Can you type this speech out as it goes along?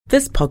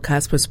This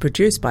podcast was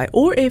produced by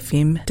OAR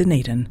FM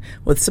Dunedin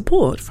with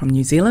support from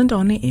New Zealand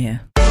On the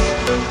Air.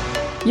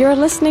 You're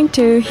listening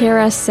to Hear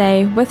Us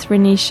Say with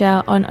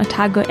Ranisha on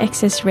Otago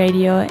Access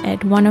Radio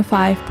at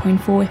 105.4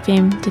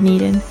 FM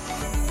Dunedin.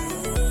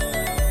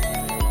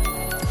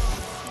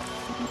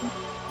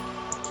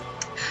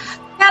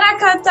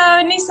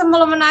 Koutou, Nisa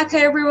Mulamanaka,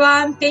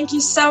 everyone. Thank you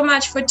so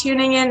much for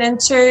tuning in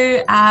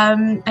into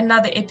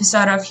another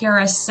episode of Hear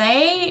Us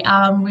Say.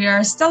 We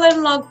are still in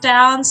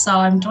lockdown, so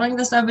I'm doing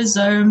this over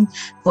Zoom.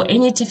 For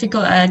any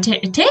technical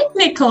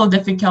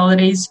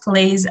difficulties,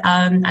 please,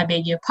 I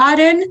beg your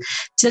pardon.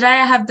 Today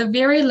I have the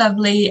very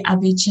lovely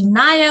Abhi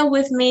Chinniah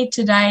with me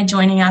today,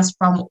 joining us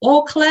from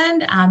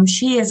Auckland.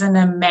 She is an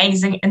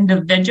amazing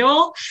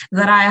individual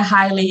that I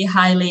highly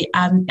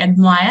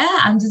admire.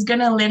 I'm just going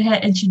to let her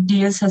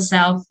introduce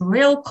herself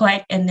real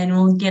quick, and then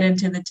we'll get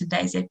into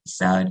today's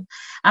episode.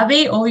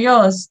 Abhi, all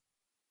yours.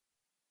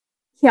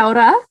 Kia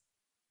ora.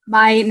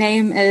 My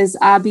name is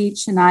Abhi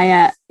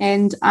Chinniah,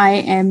 and I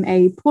am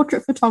a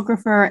portrait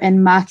photographer and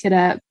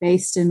marketer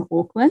based in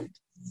Auckland.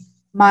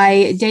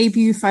 My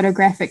debut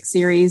photographic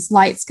series,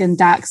 Light Skin,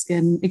 Dark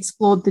Skin,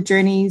 explored the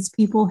journeys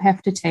people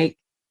have to take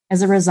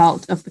as a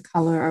result of the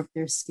colour of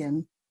their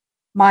skin.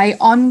 My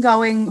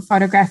ongoing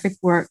photographic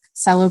work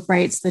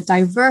celebrates the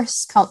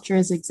diverse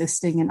cultures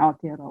existing in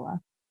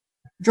Aotearoa.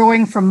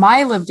 Drawing from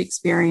my lived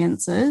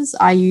experiences,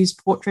 I use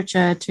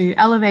portraiture to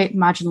elevate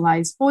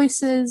marginalised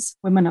voices,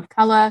 women of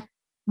colour,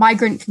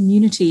 migrant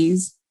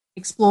communities,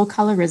 explore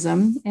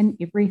colorism, and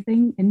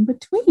everything in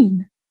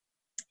between.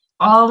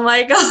 Oh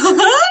my God.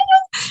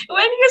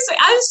 When you say,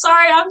 I'm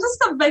sorry, I'm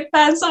just a big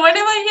fan. So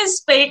whenever you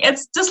speak,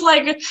 it's just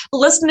like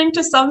listening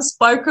to some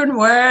spoken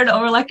word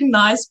or like a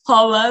nice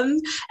poem.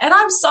 And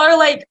I'm so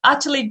like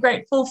utterly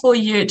grateful for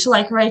you to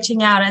like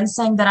reaching out and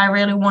saying that I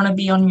really want to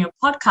be on your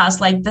podcast.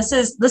 Like this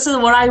is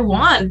what I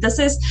want.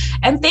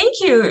 And thank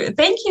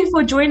you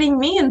for joining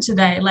me in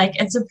today. Like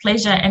it's a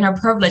pleasure and a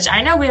privilege.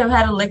 I know we have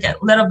had a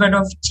little bit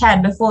of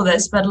chat before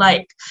this, but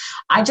like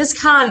I just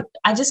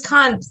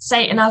can't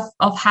say enough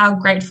of how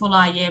grateful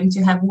I am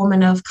to have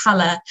women of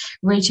color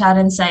reach out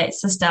and say,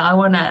 sister, I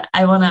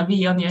wanna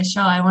be on your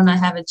show. I wanna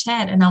have a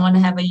chat and I wanna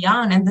have a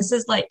yarn. And this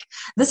is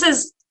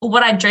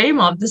what I dream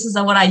of. This is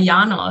what I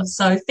yarn of.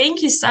 So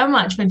thank you so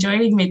much for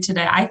joining me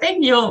today. I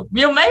think you're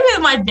maybe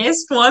my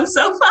best one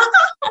so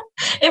far,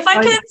 if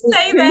I can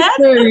say that.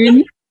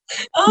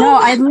 No,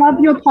 I love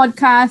your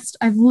podcast.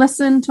 I've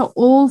listened to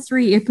all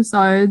 3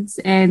 episodes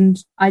and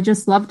I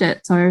just loved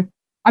it. So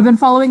I've been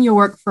following your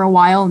work for a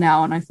while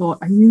now, and I thought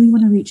I really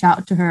want to reach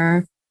out to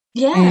her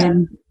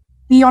and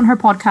be on her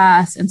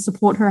podcast and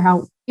support her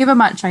however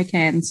much I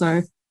can.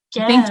 So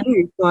thank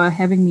you for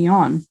having me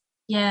on.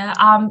 Yeah,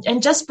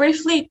 and just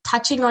briefly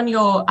touching on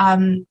your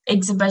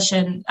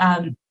exhibition,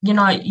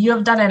 you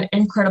have done an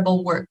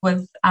incredible work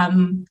with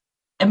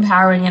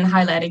empowering and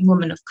highlighting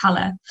women of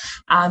color.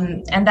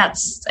 And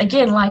that's,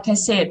 again, like I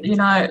said,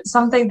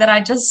 something that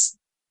I just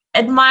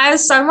admire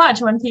so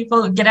much when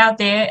people get out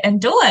there and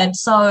do it.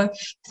 So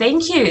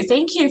thank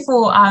you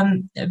for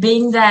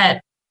being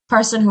that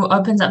person who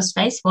opens up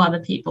space for other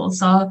people.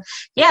 So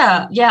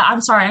yeah,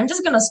 I'm sorry. I'm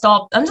just going to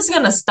stop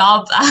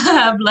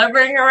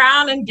blubbering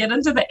around and get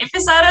into the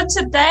episode of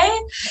today.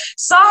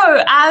 So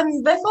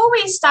before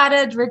we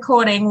started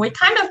recording, we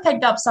kind of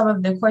picked up some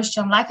of the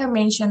question. Like I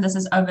mentioned, this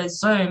is over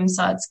Zoom,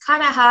 so it's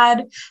kind of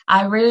hard.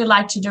 I really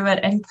like to do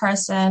it in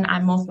person.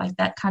 I'm more like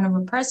that kind of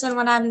a person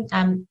when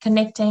I'm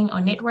connecting or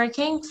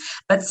networking.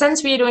 But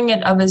since we're doing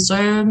it over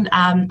Zoom,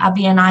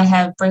 Abhi and I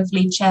have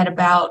briefly chat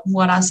about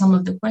what are some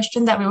of the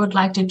questions that we would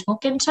like to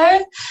talk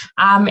into,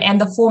 and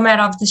the format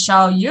of the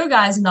show, you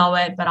guys know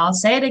it, but I'll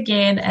say it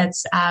again.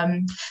 It's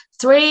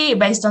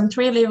based on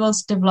 3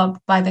 levels developed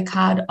by the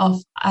card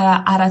of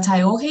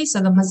Arataiohi,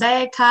 so the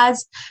mosaic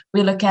cards.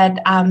 We look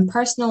at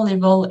personal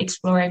level,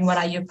 exploring what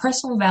are your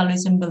personal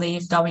values and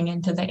beliefs, going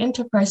into the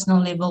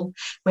interpersonal level,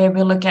 where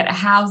we look at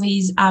how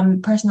these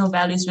personal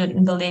values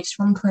and beliefs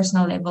from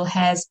personal level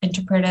has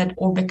interpreted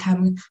or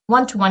become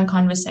one-to-one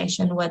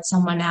conversation with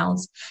someone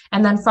else.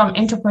 And then from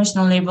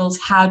interpersonal levels,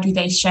 how do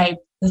they shape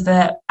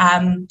the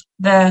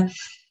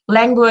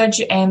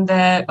language and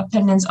the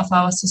opinions of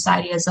our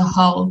society as a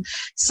whole.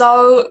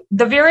 So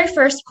the very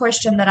first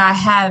question that I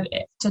have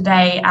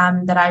today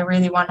that I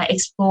really want to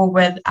explore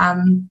with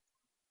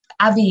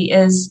Abhi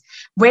is,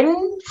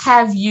 when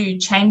have you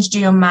changed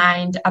your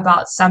mind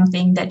about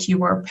something that you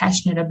were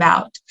passionate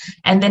about?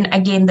 And then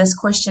again, this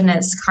question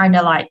is kind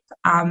of like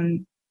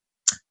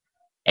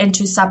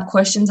into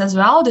sub-questions as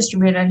well,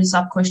 distributed into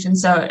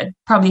sub-questions, so it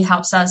probably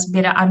helps us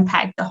better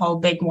unpack the whole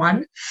big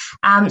one.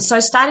 So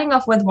starting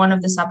off with one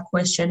of the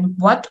sub-question,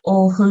 what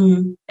or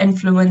who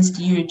influenced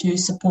you to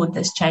support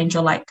this change?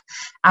 Or like,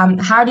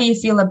 how do you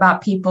feel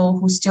about people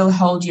who still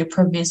hold your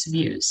previous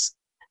views?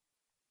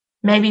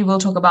 Maybe we'll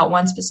talk about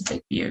one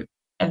specific view,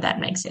 if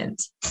that makes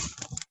sense.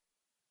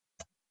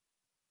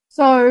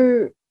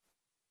 So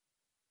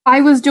I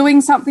was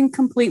doing something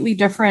completely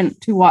different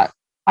to what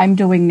I'm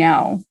doing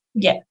now.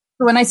 Yeah.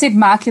 So when I said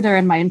marketer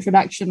in my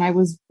introduction, I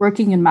was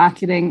working in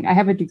marketing. I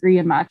have a degree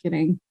in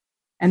marketing,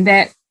 and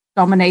that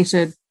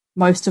dominated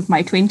most of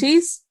my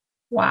 20s.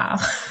 Wow.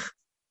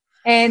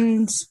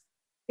 And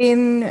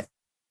then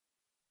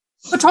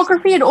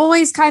photography had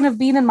always kind of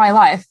been in my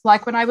life.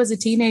 Like when I was a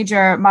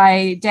teenager,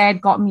 my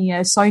dad got me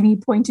a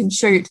Sony point and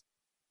shoot,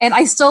 and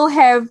I still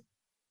have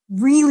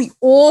really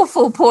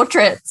awful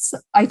portraits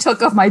I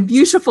took of my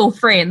beautiful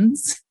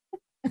friends,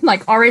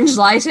 like orange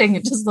lighting.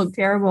 It just looked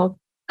terrible.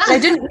 But I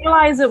didn't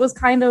realize it was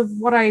kind of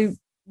what I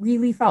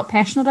really felt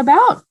passionate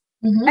about.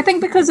 Mm-hmm. I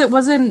think because it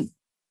wasn't,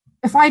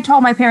 if I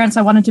told my parents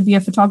I wanted to be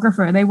a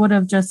photographer, they would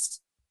have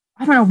just,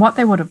 I don't know what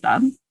they would have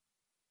done.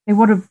 They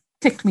would have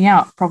kicked me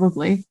out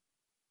probably.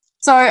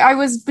 So I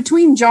was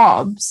between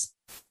jobs.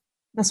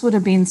 This would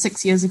have been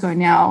 6 years ago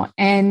now.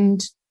 And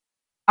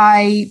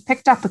I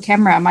picked up a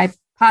camera. My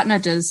partner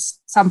does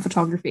some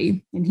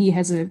photography and he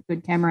has a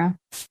good camera.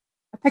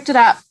 I picked it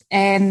up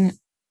and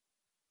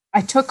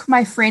I took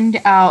my friend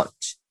out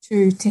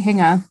to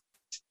Tehinga,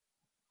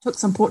 took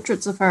some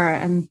portraits of her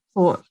and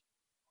thought,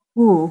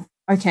 ooh,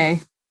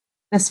 okay,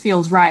 this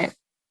feels right.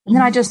 And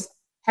then I just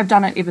have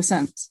done it ever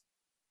since.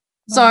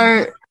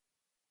 So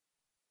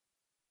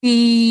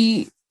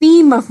the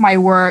theme of my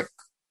work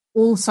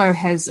also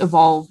has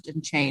evolved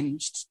and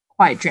changed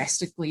quite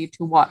drastically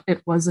to what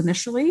it was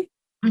initially.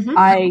 Mm-hmm.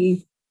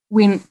 I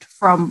went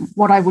from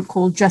what I would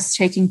call just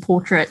taking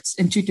portraits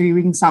into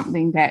doing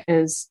something that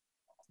is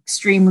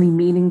extremely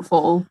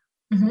meaningful.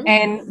 Mm-hmm.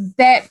 And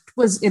that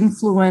was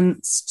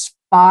influenced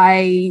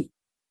by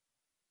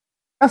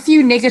a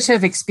few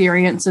negative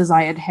experiences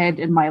I had had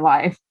in my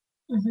life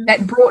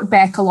that brought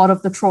back a lot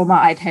of the trauma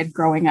I'd had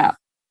growing up.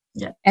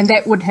 Yeah. And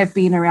that would have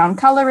been around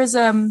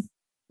colorism,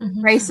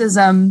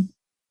 racism,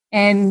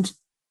 and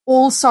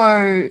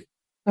also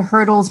the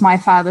hurdles my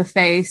father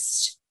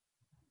faced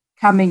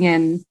coming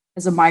in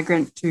as a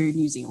migrant to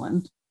New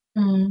Zealand.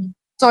 Mm.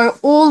 So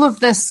all of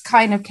this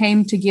kind of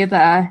came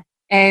together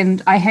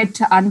and I had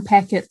to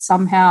unpack it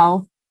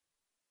somehow.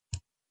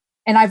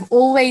 And I've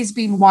always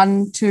been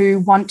one to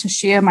want to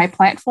share my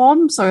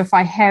platform. So if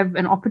I have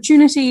an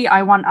opportunity,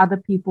 I want other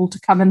people to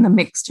come in the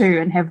mix too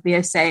and have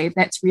their say.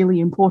 That's really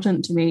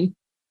important to me.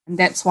 And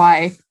that's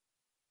why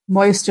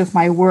most of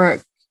my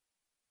work,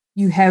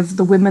 you have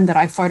the women that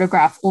I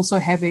photograph also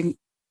having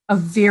a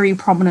very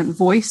prominent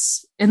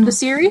voice in the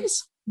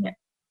series. Yeah.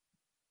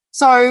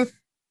 So,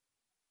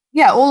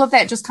 yeah, all of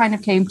that just kind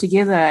of came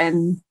together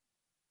and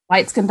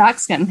light skin, dark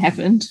skin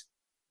happened.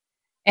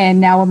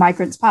 And now A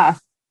Migrant's Path.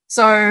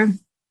 So,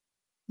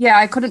 yeah,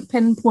 I couldn't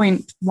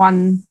pinpoint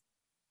one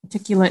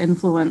particular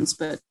influence,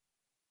 but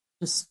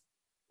just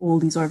all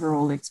these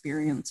overall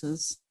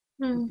experiences.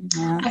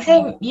 Yeah. I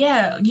think,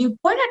 you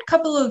pointed a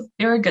couple of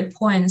very good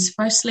points.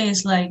 Firstly,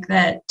 is like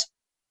that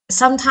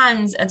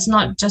sometimes it's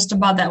not just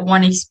about that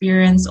one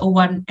experience or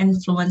one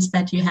influence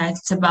that you had.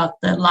 It's about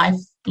the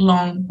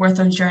lifelong worth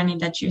of journey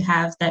that you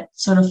have that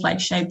sort of like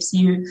shapes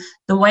you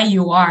the way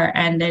you are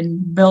and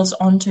then builds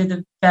onto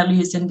the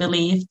values and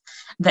belief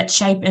that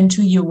shape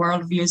into your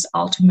worldviews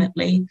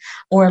ultimately,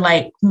 or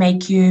like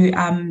make you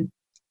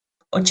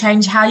or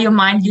change how your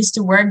mind used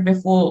to work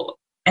before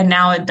and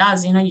now it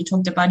does. You know, you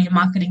talked about your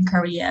marketing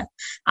career,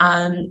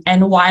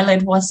 and while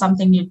it was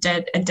something you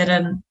did, it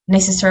didn't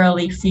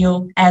necessarily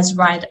feel as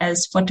right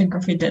as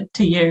photography did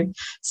to you.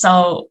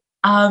 So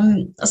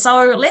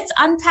let's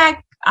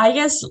unpack, I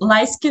guess,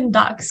 light skin,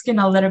 dark skin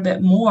a little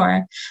bit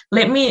more.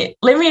 Let me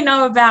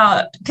know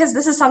about, because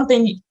this is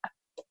something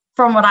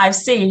from what I've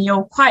seen,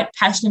 you're quite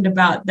passionate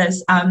about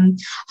this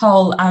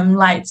whole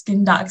light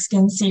skin, dark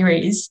skin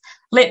series.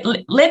 Let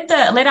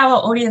our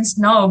audience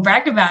know,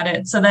 brag about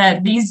it, so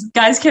that these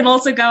guys can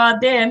also go out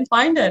there and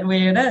find it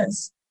where it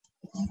is.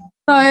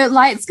 So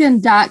light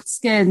skin, dark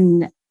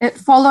skin, it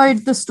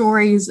followed the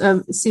stories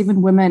of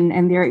 7 women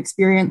and their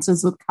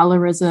experiences with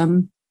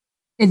colorism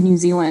in New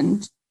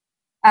Zealand.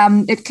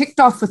 It kicked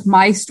off with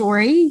my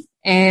story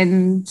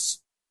and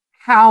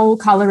how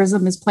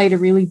colorism has played a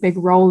really big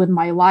role in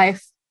my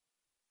life.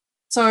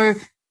 So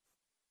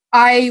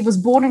I was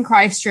born in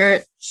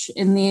Christchurch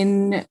and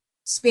then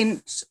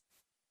spent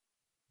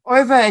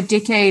over a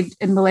decade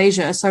in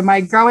Malaysia. So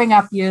my growing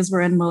up years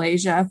were in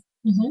Malaysia.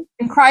 Mm-hmm.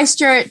 In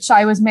Christchurch,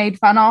 I was made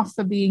fun of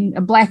for being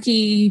a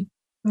blackie,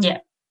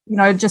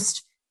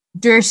 just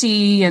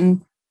dirty,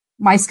 and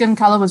my skin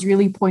color was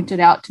really pointed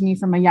out to me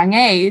from a young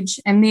age.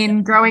 And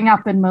then growing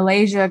up in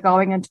Malaysia,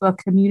 going into a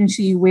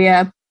community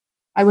where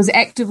I was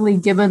actively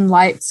given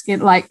light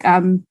skin,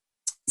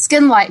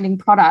 skin lightening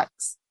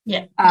products.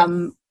 Yeah.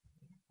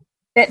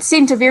 That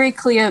sent a very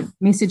clear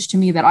message to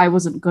me that I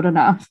wasn't good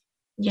enough.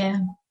 Yeah.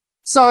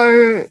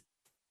 So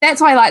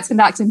that's why light skin,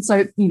 dark skin,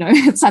 so,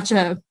 it's such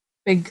a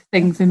big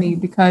thing for me,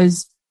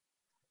 because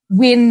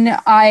when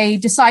I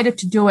decided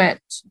to do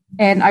it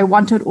and I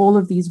wanted all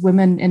of these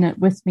women in it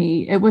with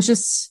me, it was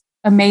just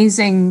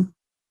amazing,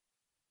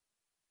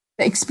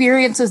 the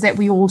experiences that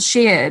we all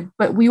shared,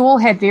 but we all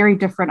had very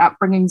different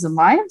upbringings and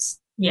lives.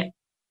 Yeah.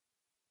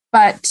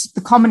 But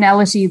the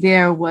commonality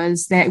there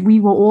was that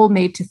we were all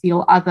made to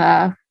feel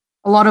other.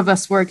 A lot of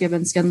us were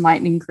given skin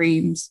lightening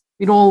creams.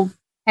 We'd all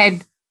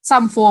had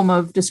some form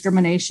of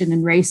discrimination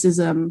and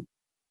racism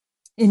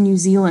in New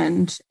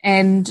Zealand.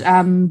 And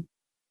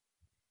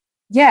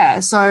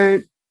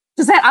so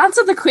does that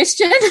answer the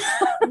question?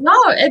 No,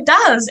 it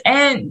does.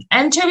 And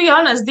to be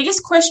honest, these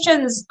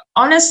questions,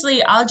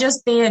 honestly, are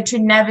just there to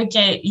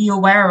navigate your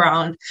way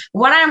around.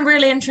 What I'm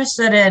really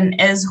interested in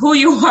is who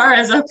you are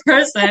as a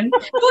person.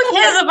 Who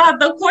cares about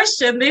the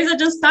question? These are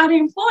just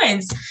starting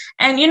points.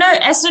 And,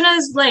 as soon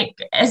as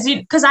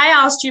because I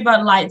asked you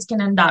about light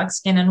skin and dark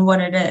skin and what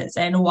it is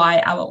and why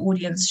our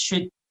audience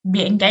should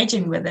be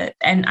engaging with it.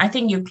 And I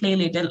think you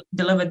clearly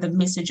delivered the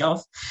message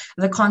of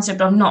the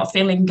concept of not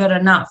feeling good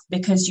enough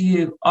because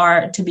you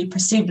are to be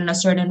perceived in a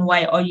certain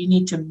way, or you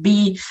need to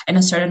be in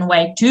a certain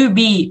way to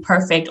be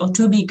perfect or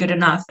to be good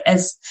enough,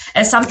 as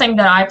something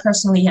that I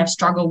personally have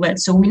struggled with.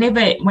 So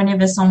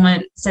whenever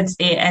someone sits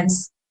there and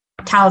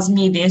tells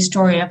me their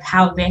story of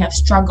how they have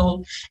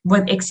struggled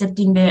with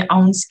accepting their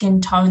own skin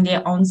tone,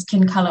 their own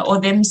skin color,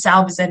 or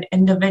themselves as an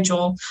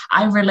individual,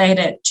 I relate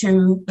it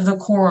to the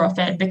core of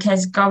it,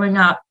 because growing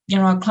up,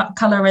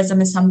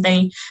 colorism is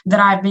something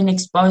that I've been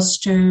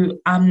exposed to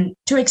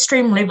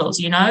extreme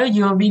levels.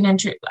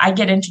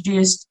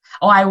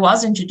 I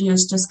was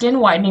introduced to skin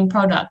whitening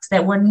products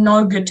that were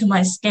no good to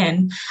my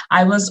skin.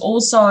 I was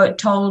also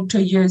told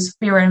to use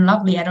Fair and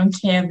Lovely. I don't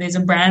care if there's a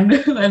brand,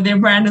 if their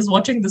brand is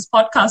watching this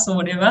podcast or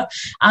whatever.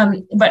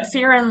 But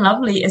Fair and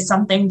Lovely is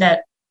something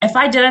that if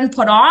I didn't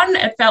put on,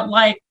 it felt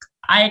like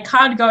I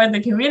can't go in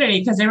the community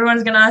because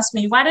everyone's going to ask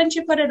me, why didn't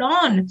you put it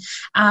on?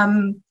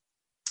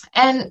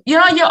 And,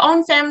 your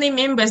own family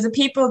members, the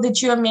people that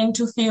you are meant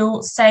to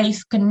feel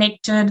safe,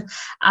 connected,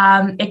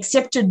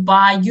 accepted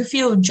by, you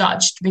feel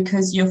judged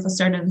because you're of a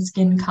certain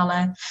skin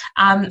color.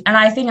 And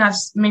I think I've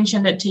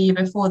mentioned it to you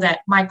before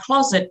that my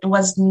closet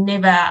was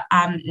never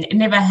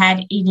had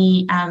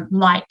any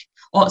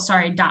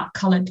dark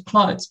colored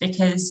clothes,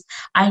 because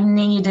I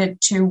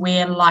needed to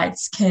wear light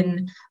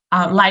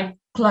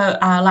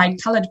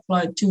colored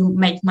clothes to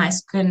make my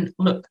skin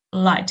look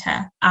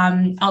lighter.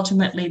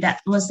 Ultimately,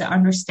 that was the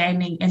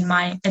understanding in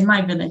my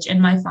village,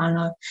 in my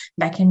whānau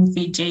back in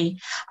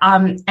Fiji.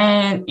 And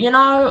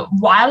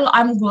while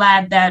I'm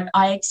glad that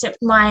I accept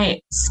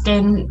my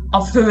skin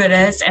of who it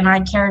is and I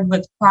carry it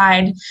with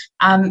pride,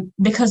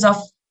 because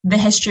of the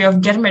history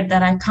of Girmit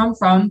that I come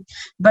from,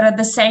 but at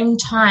the same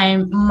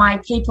time, my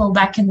people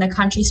back in the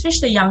country,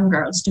 especially young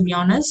girls, to be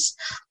honest,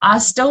 are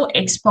still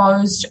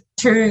exposed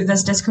to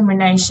this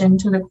discrimination,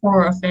 to the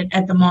core of it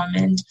at the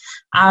moment.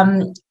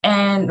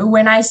 And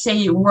when I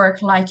see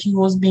work like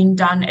yours being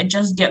done, it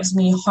just gives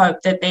me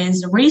hope that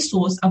there's a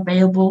resource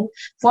available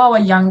for our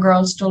young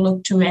girls to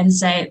look to and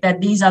say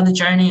that these are the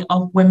journey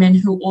of women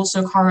who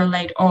also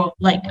correlate or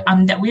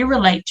that we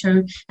relate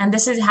to. And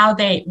this is how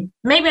they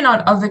maybe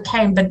not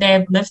overcame, but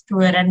they've lived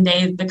through it and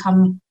they've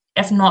become,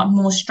 if not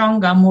more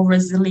stronger, more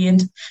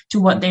resilient to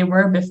what they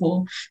were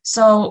before.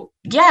 So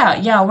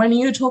yeah, when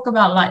you talk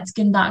about light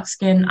skin, dark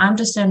skin, I'm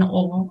just in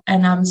awe,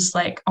 and I'm just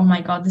like, oh my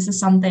God, this is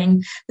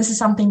something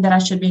that I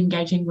should be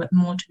engaging with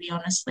more, to be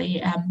honestly,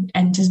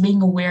 and just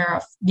being aware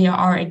of there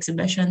are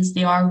exhibitions,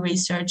 there are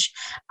research.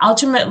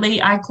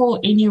 Ultimately, I call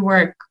any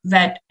work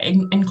that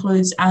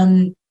includes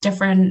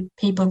different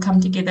people come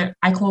together,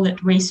 I call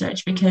it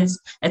research, because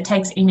it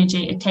takes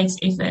energy, it takes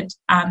effort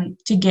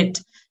to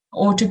get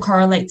or to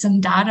correlate some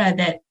data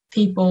that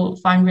people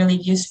find really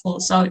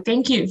useful. So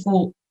thank you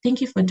for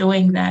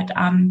doing that.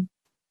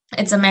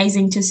 It's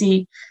amazing to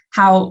see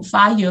how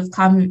far you have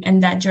come in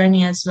that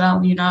journey as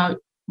well.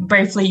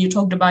 Briefly, you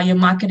talked about your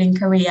marketing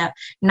career.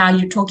 Now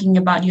you're talking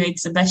about your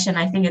exhibition.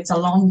 I think it's a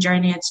long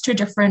journey. It's two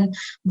different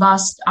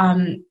vast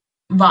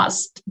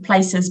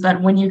places,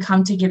 but when you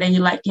come together,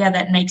 you're like, yeah,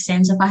 that makes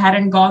sense. If I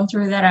hadn't gone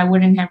through that, I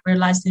wouldn't have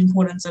realized the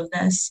importance of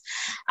this.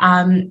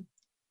 I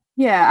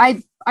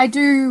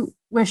do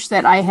wish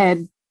that I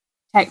had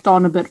tacked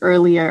on a bit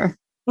earlier,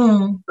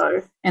 and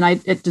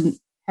it didn't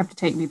have to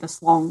take me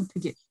this long to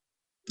get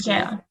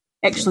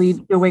actually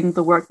doing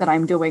the work that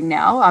I'm doing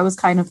now. I was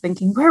kind of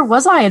thinking, where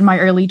was I in my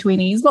early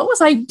 20s? What was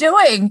I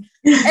doing?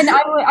 And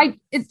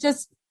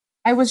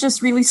I was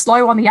just really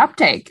slow on the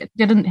uptake. It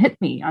didn't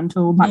hit me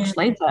until much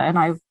later, and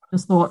I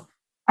just thought,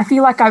 I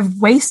feel like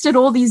I've wasted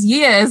all these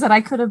years and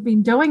I could have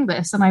been doing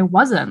this and I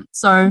wasn't.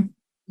 So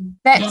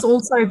that's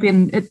also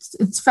been,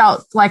 it's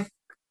felt like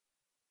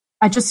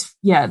there's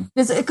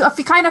a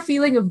kind of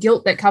feeling of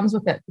guilt that comes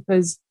with it,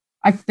 because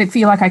I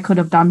feel like I could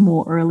have done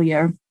more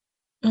earlier.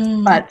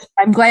 But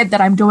I'm glad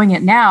that I'm doing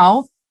it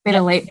now.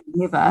 Better late than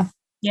never.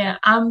 Yeah.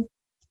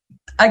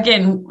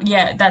 Again,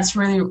 that's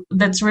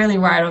really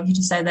right of you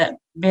to say that,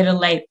 better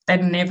late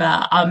than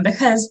never.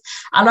 Because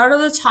a lot of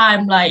the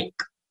time,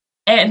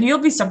 and you'll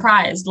be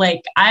surprised,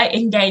 I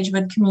engage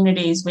with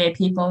communities where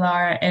people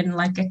are in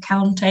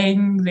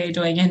accounting, they're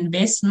doing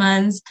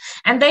investments,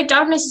 and they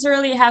don't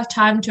necessarily have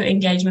time to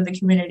engage with the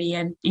community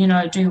and,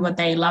 do what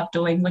they love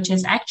doing, which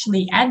is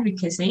actually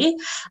advocacy.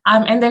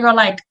 And they go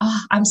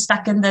I'm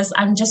stuck in this.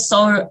 I'm just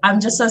so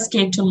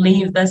scared to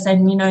leave this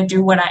and,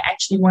 do what I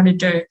actually want to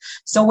do.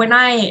 So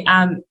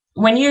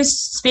when you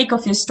speak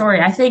of your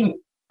story, I think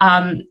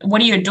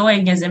what you're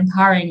doing is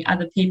empowering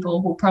other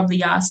people who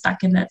probably are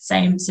stuck in that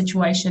same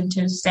situation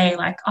to say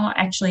like, oh,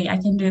 actually, I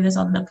can do this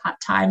on the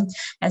part-time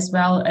as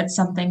well. It's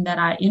something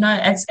that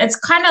it's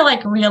kind of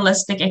like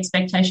realistic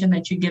expectation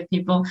that you give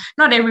people.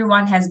 Not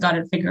everyone has got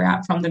it figured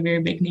out from the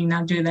very beginning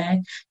now, do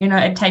they?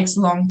 It takes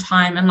a long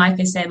time. And like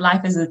I said,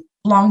 life is a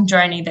long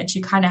journey that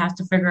you kind of have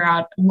to figure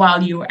out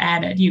while you're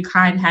at it. You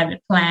can't have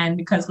it planned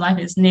because life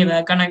is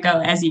never gonna go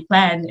as you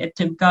planned it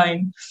to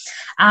going.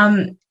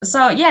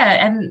 So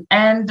yeah,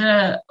 and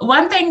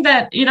one thing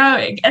that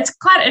it's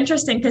quite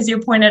interesting because you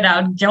pointed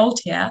out guilt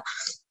here.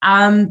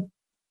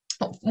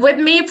 With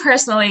me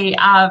personally,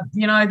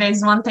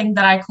 there's one thing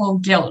that I call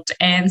guilt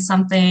and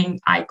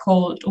something I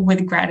call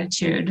with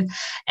gratitude,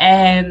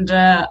 and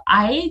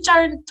I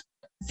don't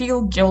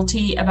feel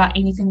guilty about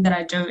anything that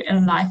I do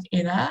in life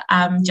either,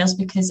 just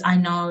because I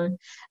know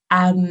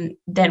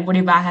that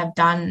whatever I have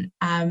done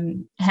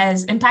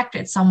has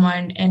impacted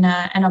someone in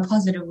a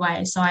positive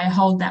way. So I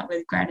hold that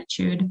with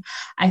gratitude.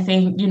 I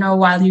think,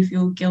 while you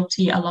feel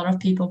guilty, a lot of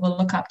people will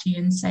look up to you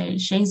and say,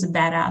 she's a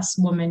badass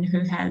woman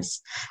who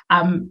has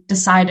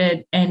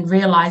decided and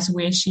realized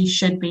where she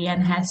should be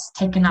and has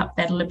taken up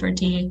that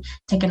liberty,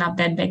 taken up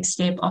that big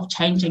step of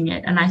changing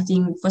it. And I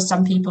think for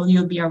some people,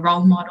 you'll be a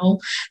role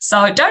model.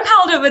 So don't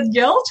hold it with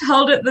guilt,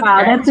 hold it with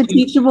gratitude. That's a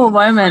teachable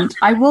moment.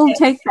 I will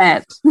take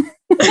that.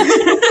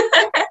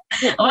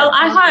 Well,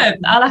 I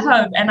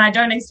hope, and I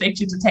don't expect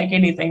you to take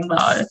anything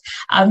though.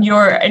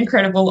 You're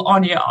incredible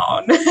on your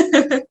own.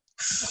 Okay,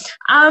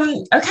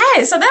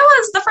 so that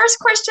was the first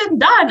question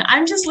done.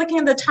 I'm just looking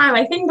at the time.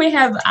 I think we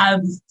have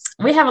a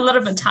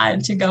little bit of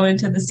time to go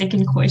into the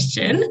second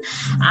question,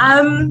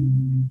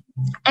 and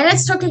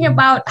it's talking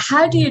about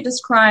how do you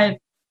describe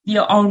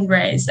your own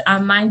race.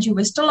 Mind you,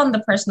 we're still on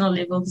the personal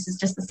level. This is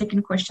just the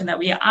second question that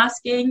we are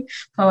asking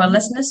for our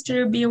listeners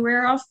to be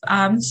aware of.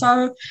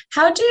 So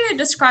how do you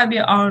describe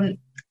your own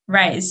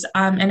race?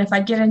 And if I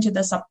get into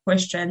the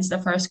sub-questions, the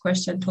first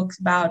question talks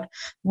about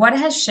what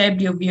has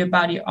shaped your view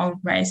about your own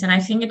race. And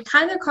I think it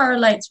kind of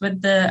correlates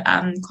with the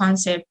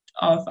concept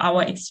of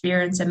our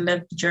experience and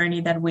lived journey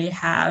that we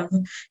have.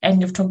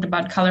 And you've talked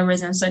about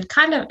colorism. So it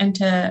kind of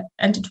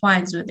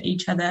intertwines with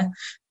each other.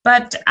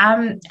 But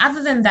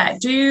other than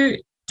that, do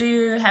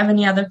you have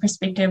any other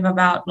perspective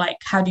about like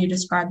how do you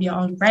describe your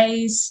own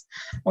race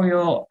or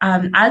your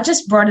I'll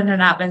just broaden it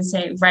up and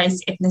say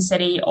race,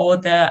 ethnicity, or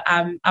the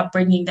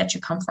upbringing that you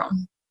come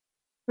from?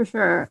 For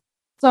sure.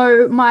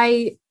 So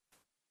my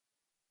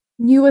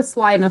newest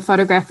line of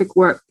photographic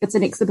work, it's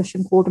an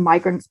exhibition called A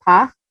Migrant's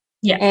Path.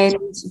 Yeah.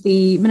 And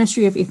the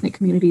Ministry of Ethnic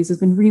Communities has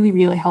been really,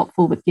 really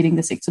helpful with getting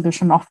this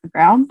exhibition off the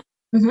ground.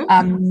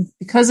 Mm-hmm.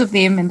 Because of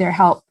them and their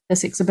help,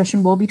 this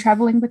exhibition will be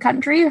traveling the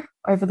country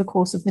over the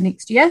course of the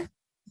next year.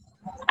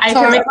 I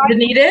can make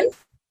Dunedin.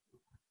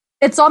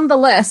 It's on the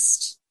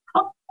list.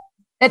 Oh.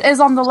 It is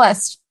on the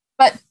list.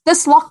 But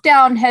this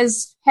lockdown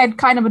has had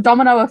kind of a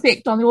domino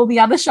effect on all the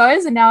other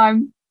shows, and now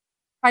I'm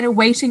kind of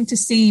waiting to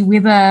see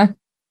whether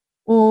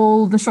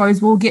all the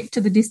shows will get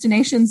to the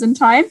destinations in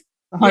time.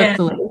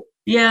 Hopefully.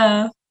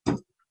 Yeah.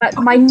 But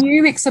my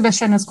new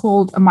exhibition is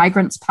called A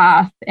Migrant's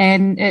Path,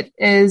 and it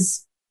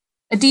is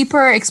a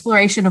deeper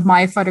exploration of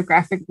my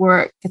photographic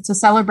work. It's a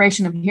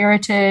celebration of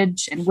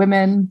heritage and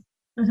women.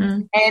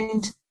 Mm-hmm.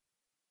 And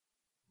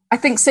I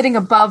think sitting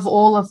above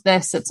all of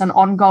this, it's an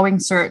ongoing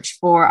search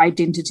for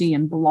identity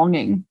and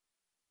belonging.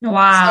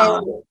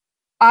 Wow. So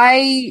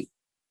I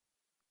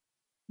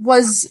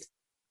was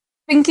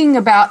thinking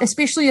about,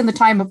 especially in the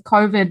time of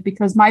COVID,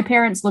 because my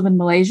parents live in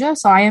Malaysia,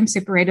 so I am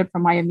separated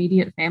from my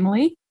immediate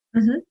family.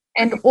 Mm-hmm.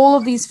 And all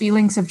of these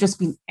feelings have just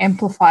been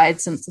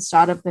amplified since the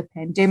start of the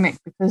pandemic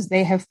because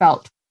they have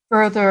felt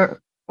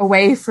further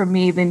away from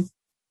me than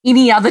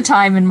any other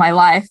time in my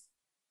life.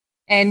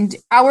 And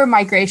our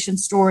migration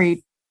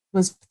story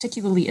was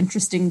particularly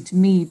interesting to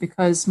me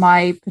because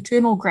my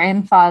paternal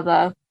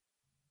grandfather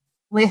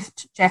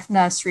left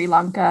Jaffna, Sri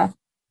Lanka,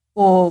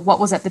 for what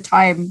was at the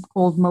time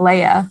called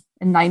Malaya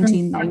in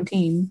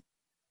 1919.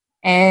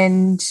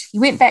 And he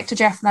went back to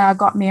Jaffna,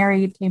 got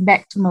married, came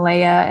back to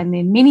Malaya, and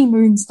then many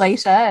moons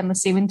later, in the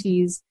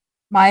 70s,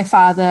 my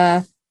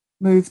father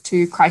moved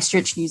to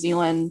Christchurch, New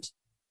Zealand,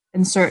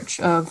 in search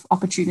of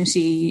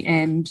opportunity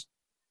and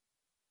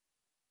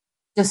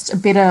just a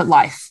better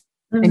life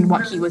than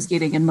what he was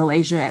getting in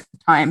Malaysia at the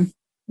time.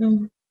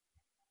 Mm-hmm.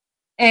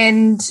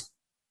 And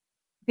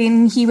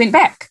then he went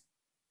back.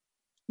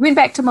 He went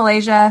back to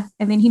Malaysia,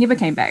 and then he never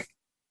came back.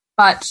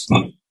 But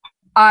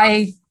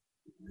I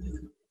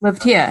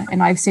lived here,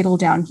 and I've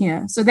settled down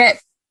here. So that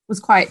was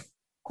quite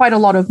a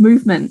lot of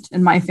movement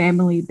in my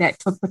family that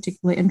took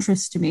particular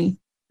interest to me.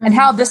 And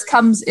how this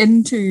comes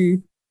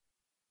into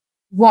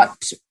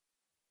what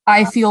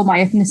I feel my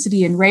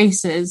ethnicity and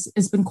race is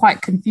has been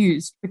quite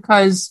confused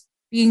because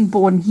being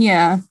born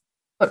here,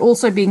 but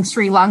also being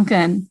Sri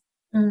Lankan,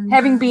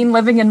 having been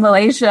living in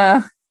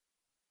Malaysia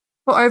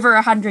for over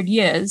 100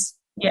 years,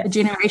 the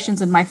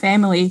generations in my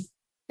family,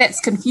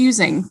 that's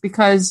confusing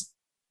because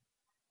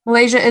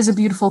Malaysia is a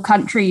beautiful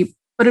country,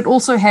 but it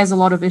also has a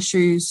lot of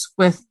issues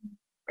with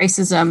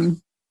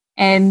racism.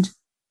 And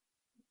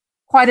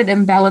quite an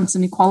imbalance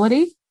in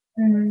equality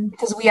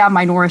because we are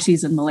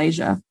minorities in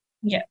Malaysia.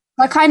 Yeah.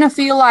 I kind of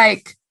feel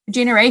like for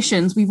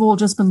generations, we've all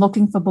just been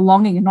looking for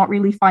belonging and not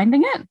really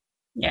finding it.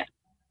 Yeah.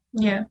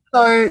 Yeah.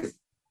 So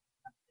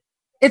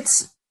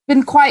it's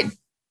been quite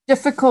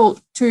difficult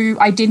to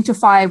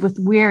identify with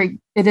where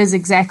it is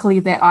exactly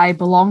that I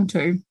belong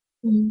to.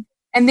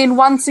 And then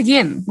once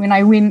again, when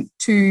I went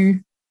to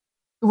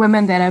the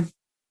women that have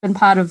been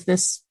part of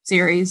this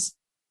series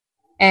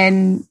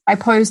and I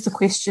posed the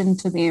question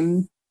to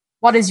them,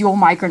 what is your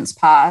migrant's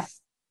path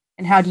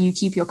and how do you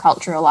keep your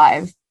culture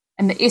alive?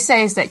 And the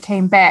essays that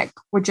came back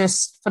were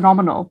just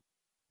phenomenal.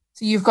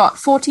 So you've got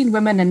 14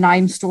 women and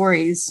 9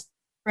 stories.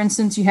 For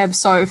instance, you have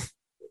Soph,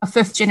 a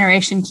 5th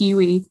generation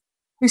Kiwi,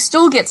 who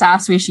still gets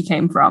asked where she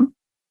came from.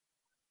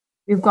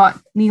 We've got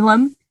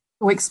Neelam,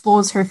 who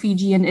explores her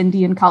Fijian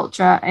Indian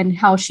culture and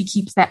how she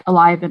keeps that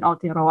alive in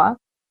Aotearoa.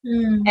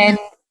 And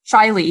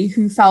Shaili,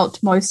 who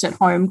felt most at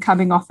home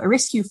coming off a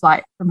rescue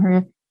flight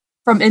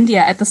from India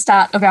at the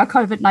start of our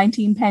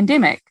COVID-19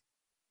 pandemic.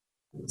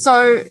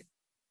 So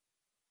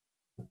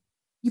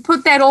you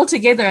put that all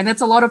together, and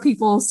that's a lot of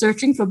people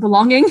searching for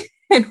belonging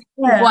and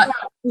what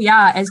we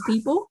are as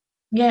people.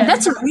 Yeah. And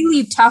that's a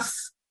really tough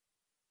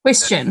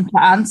question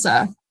to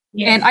answer.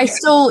 Yeah. And I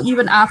still,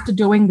 even after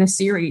doing this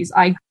series,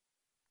 I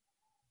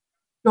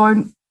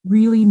don't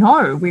really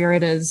know where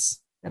it is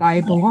that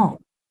I belong.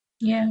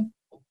 Yeah.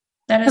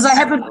 Because I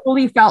haven't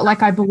fully felt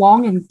like I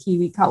belong in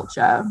Kiwi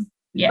culture.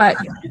 Yeah.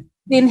 But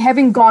then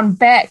having gone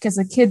back as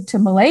a kid to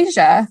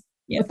Malaysia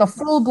with a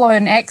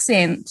full-blown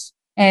accent,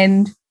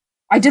 and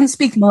I didn't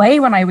speak Malay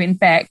when I went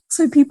back.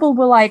 So people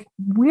were like,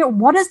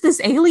 what is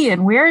this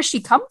alien? Where has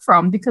she come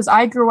from? Because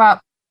I grew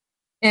up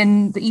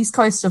in the east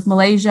coast of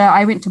Malaysia.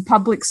 I went to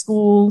public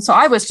school. So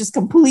I was just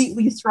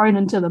completely thrown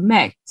into the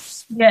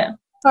mix. Yeah.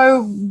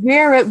 So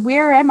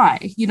where am I,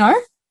 you know?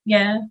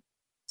 Yeah.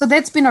 So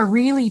that's been a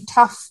really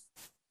tough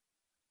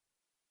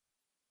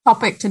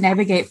topic to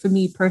navigate for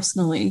me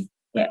personally.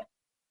 Yeah.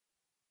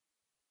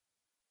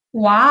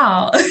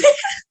 Wow.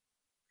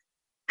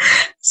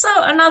 So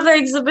another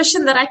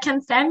exhibition that I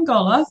can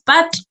fangirl of,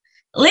 but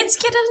let's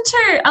get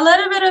into a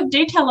little bit of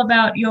detail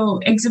about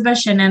your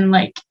exhibition and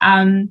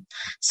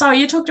so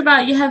you talked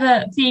about you have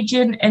a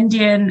Fijian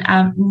Indian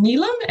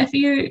Neelam,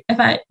 if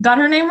I got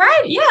her name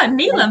right. Yeah,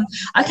 Neelam.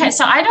 Okay,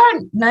 so I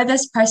don't know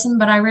this person,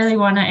 but I really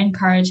want to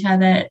encourage her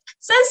that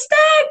sister,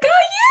 go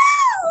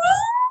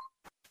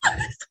you!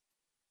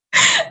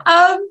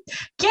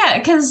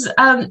 Because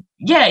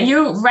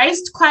you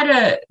raised quite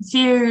a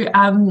few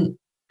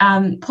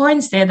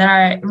points there that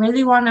I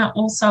really want to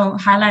also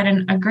highlight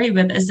and agree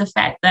with is the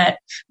fact that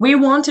we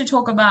want to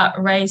talk about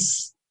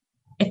race,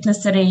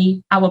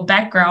 ethnicity, our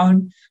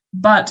background,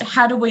 but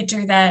how do we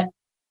do that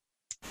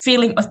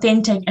feeling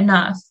authentic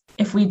enough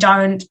if we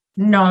don't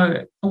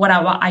know what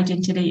our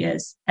identity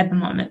is at the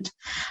moment?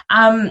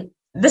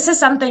 This is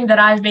something that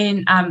I've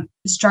been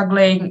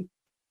struggling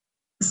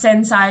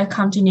since I've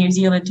come to New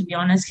Zealand, to be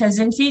honest, because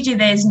in Fiji,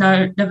 there's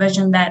no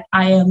division that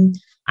I'm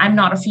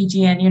not a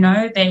Fijian, you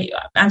know,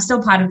 I'm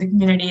still part of the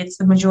community. It's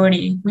the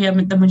majority. We are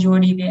the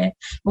majority there.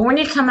 But when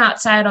you come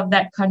outside of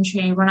that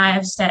country, when I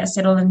have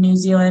settled in New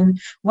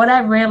Zealand, what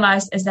I've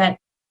realized is that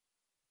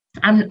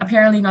I'm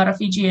apparently not a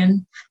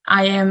Fijian.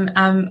 I am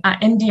an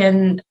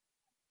Indian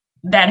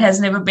that has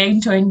never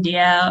been to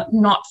India,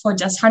 not for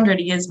just 100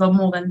 years, but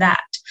more than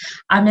that.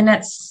 I mean,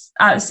 it's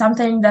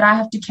something that I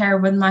have to carry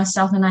with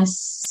myself, and I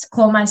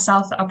call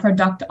myself a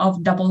product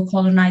of double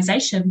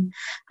colonization.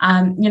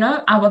 You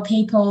know, our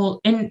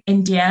people in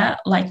India,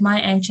 like my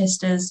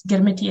ancestors,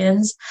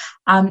 Girmitians,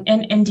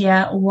 in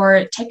India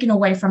were taken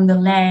away from the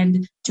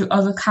land to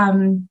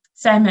overcome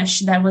famish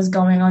that was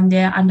going on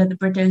there under the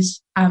British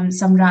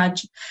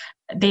Samraj.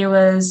 There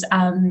was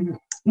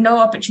no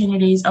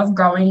opportunities of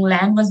growing.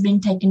 Land was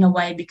being taken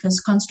away because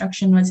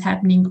construction was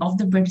happening of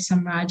the British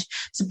Samraj.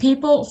 So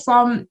people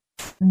from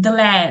the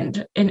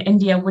land in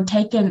India were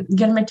taken,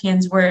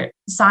 Girmitians were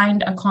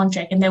signed a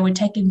contract and they were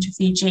taken to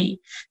Fiji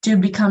to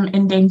become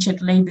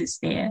indentured laborers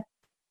there.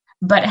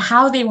 But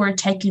how they were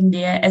taken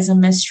there is a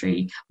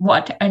mystery.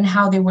 What and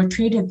how they were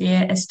treated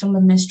there is still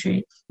a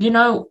mystery. You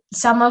know,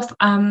 some of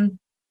our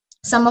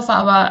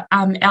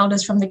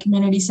elders from the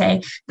community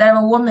say that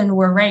our women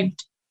were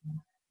raped,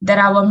 that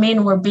our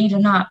men were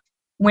beaten up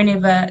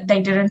whenever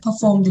they didn't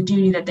perform the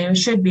duty that they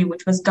should be,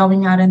 which was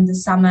going out in the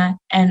summer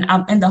and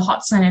in the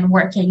hot sun and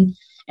working.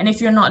 And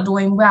if you're not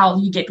doing well,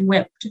 you get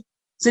whipped.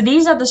 So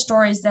these are the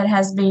stories that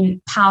has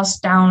been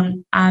passed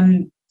down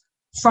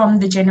from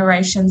the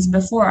generations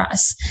before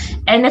us.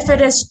 And if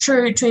it is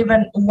true to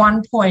even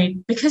one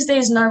point, because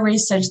there's no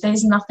research,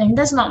 there's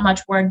not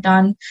much work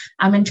done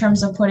in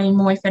terms of putting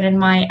more effort in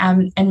my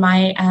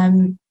my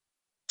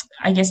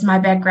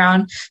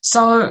background.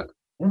 So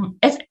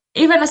if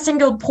even a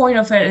single point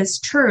of it is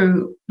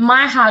true,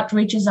 my heart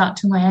reaches out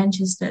to my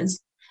ancestors.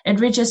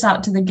 It reaches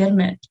out to the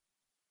Gilmit.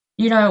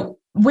 You know,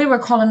 we were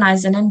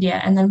colonized in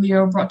India and then we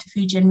were brought to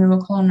Fiji and we were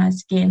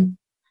colonized again.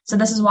 So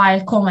this is why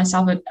I call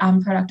myself a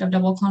product of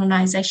double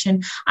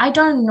colonization. I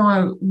don't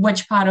know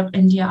which part of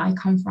India I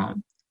come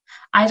from.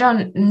 I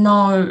don't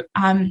know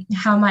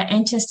how my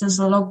ancestors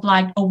look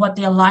like or what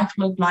their life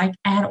looked like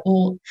at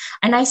all.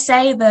 And I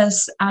say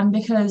this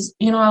because,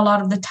 you know, a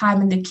lot of the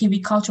time in the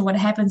Kiwi culture, what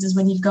happens is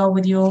when you go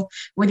with your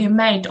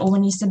mate or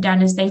when you sit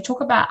down is they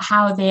talk about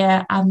how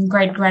their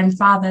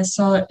great-grandfather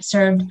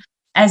served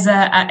as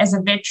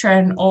a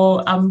veteran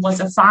or was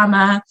a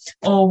farmer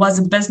or was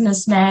a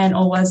businessman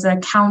or was a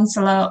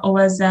counselor or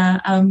was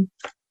a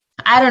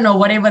I don't know,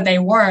 whatever they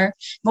were.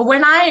 But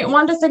when I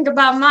want to think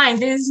about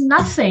mine, there's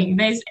nothing.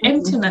 There's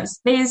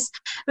emptiness. There's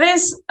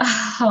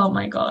oh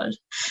my God.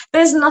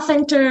 There's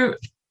nothing to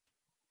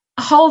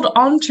hold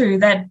on to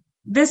that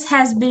this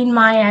has been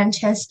my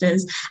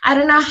ancestors. I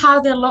don't know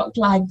how they look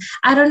like.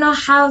 I don't know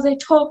how they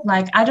talk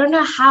like. I don't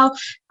know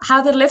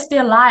how they lived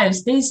their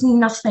lives. There's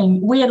nothing.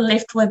 We are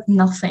left with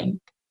nothing.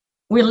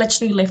 We're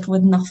literally left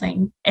with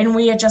nothing. And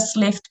we are just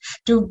left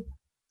to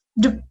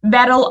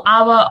battle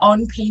our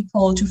own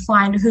people to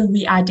find who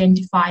we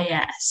identify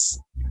as.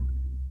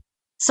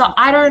 So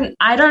I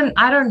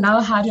don't know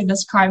how to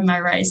describe my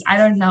race. I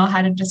don't know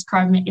how to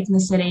describe my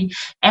ethnicity.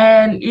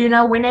 And you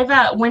know, whenever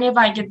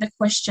I get the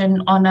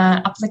question on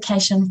a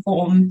application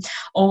form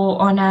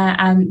or on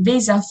a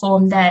visa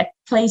form that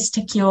please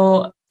take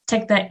the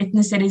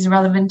ethnicities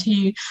relevant to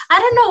you, I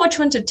don't know which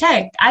one to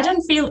take. I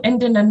don't feel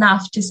Indian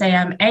enough to say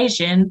I'm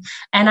Asian,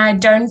 and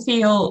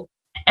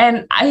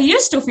I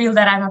used to feel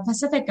that I'm a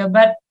Pacifica,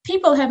 but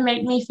people have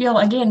made me feel,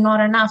 again,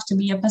 not enough to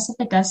be a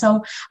Pacifica.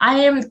 So I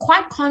am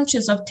quite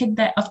conscious of ticking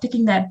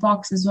that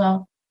box as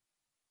well.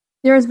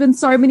 There has been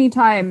so many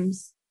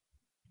times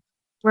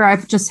where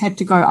I've just had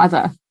to go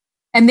other.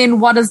 And then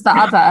what is the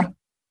other?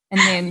 And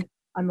then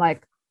I'm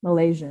like,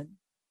 Malaysian.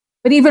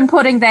 But even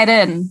putting that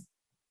in,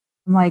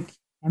 I'm like,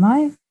 am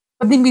I?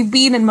 But then we've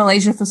been in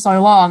Malaysia for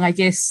so long, I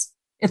guess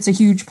it's a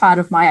huge part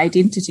of my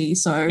identity.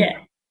 So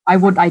yeah. I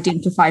would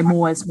identify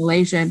more as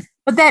Malaysian.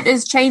 But that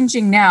is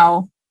changing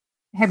now,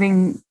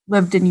 having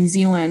lived in New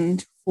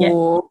Zealand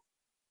for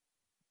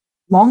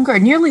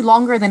nearly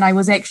longer than I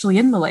was actually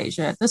in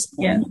Malaysia at this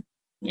point.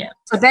 Yeah.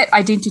 So that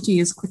identity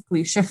is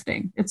quickly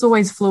shifting. It's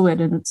always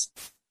fluid and it's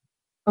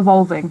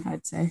evolving,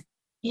 I'd say.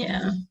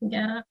 Yeah.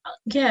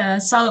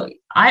 So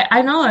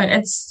I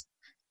know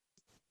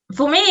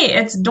for me,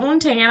 it's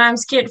daunting, and I'm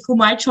scared for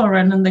my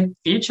children in the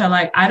future.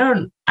 Like, I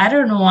don't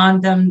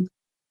want them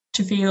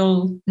to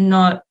feel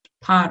not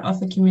part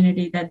of a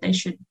community that they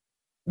should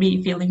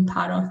be feeling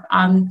part of.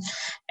 And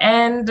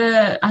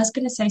I was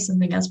going to say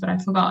something else, but I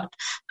forgot.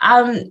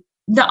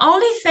 The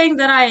only thing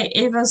that I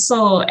ever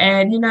saw,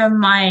 and, you know,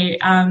 I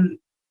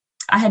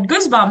had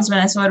goosebumps when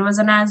I saw it, was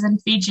when I was in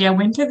Fiji. I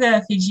went to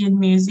the Fijian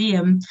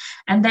Museum,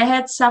 and they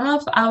had some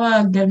of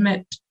our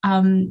Gurmit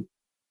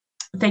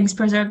things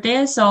preserved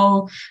there.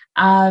 So,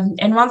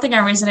 and one thing I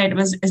resonated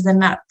is the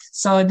nut,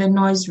 so the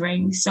nose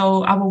ring.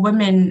 So our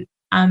women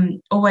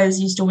always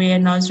used to wear a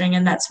nose ring,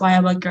 and that's why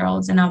our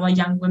girls and our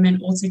young women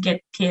also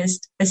get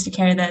pierced, is to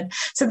carry that.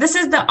 So this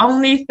is the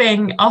only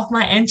thing of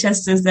my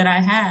ancestors that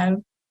I have.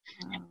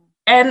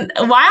 And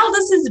while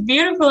this is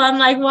beautiful, I'm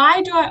like,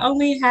 why do I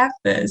only have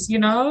this, you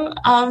know?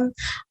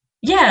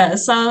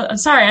 So I'm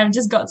sorry, I've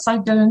just got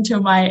sucked into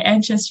my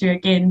ancestry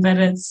again, but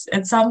it's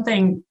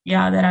something,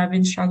 that I've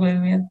been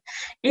struggling with.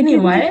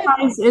 Anyway. It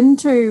ties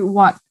into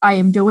what I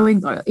am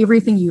doing, though,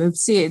 everything you have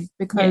said,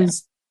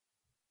 because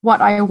what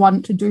I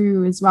want to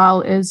do as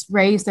well is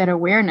raise that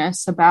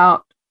awareness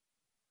about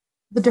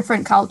the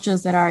different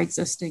cultures that are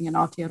existing in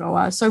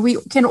Aotearoa. So we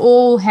can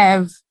all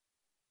have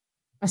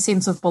a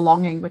sense of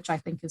belonging, which I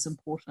think is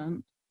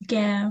important.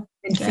 Yeah.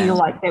 And feel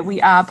like that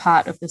we are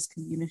part of this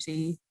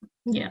community.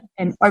 Yeah.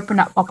 And open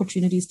up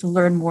opportunities to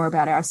learn more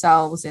about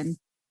ourselves and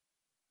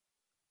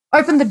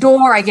open the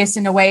door, I guess,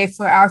 in a way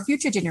for our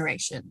future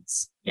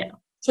generations. Yeah.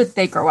 Should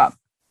they grow up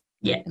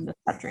in this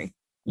country.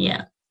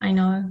 Yeah. I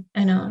know,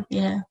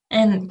 yeah.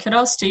 And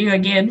kudos to you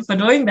again for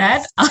doing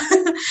that.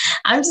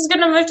 I'm just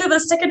going to move to the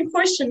second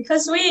question,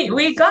 because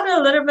we got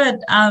a little bit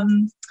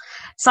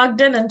sucked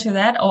into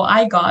that, or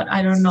I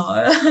don't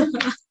know.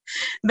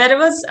 But it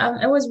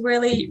was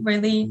really,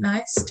 really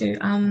nice to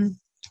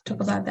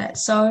talk about that.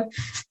 So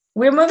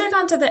we're moving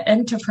on to the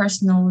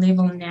interpersonal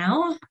level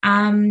now.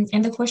 And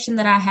the question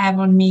that I have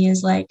on me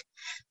is like,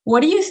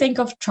 what do you think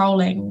of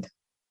trolling?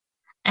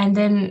 And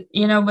then,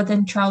 you know,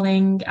 within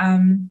trolling,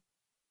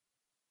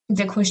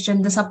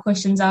 the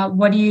sub-questions are,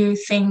 what do you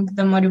think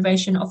the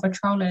motivation of a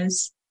troll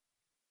is?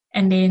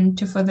 And then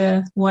to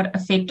further, what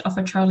effect of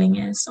a trolling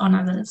is on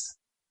others.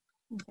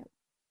 Okay.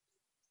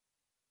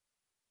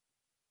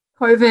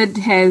 COVID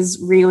has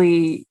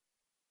really,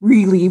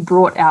 really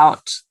brought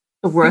out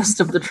the worst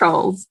of the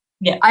trolls.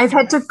 Yeah. I've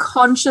had to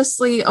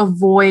consciously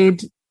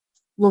avoid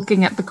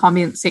looking at the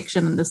comment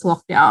section in this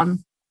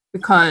lockdown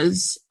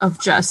because of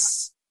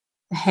just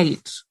the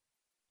hate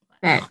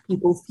that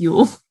people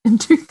fuel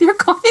into their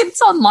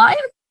comments online.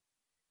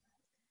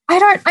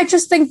 I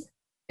just think,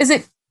 is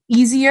it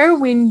easier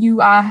when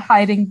you are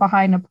hiding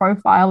behind a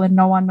profile and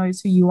no one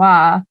knows who you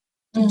are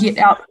to get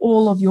out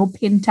all of your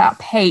pent up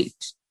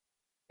hate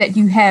that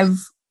you have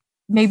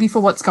maybe for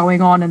what's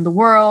going on in the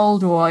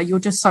world, or you're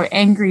just so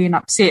angry and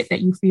upset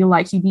that you feel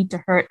like you need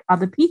to hurt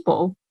other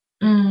people.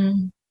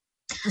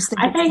 Just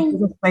think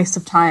it's a waste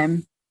of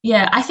time.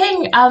 Yeah, I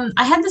think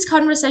I had this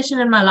conversation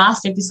in my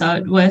last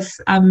episode with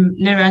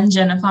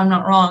Niranjan, if I'm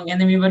not wrong, and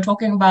then we were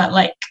talking about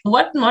like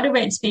what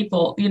motivates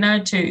people,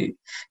 to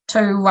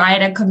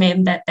write a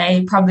comment that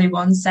they probably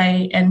won't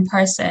say in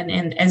person,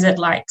 and is it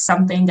like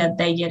something that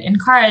they get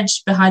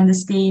encouraged behind the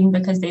screen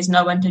because there's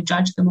no one to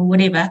judge them or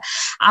whatever.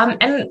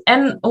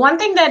 And one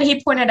thing that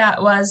he pointed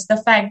out was the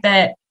fact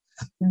that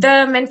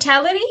the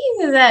mentality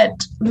that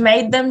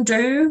made them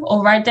do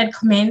or write that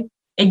comment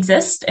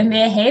exist in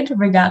their head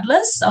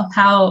regardless of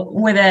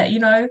whether you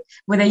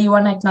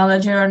want to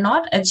acknowledge it or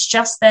not. It's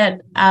just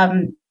that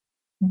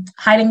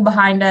hiding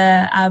behind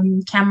a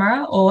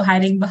camera or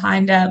hiding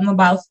behind a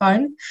mobile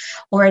phone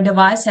or a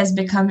device has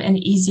become an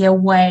easier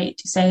way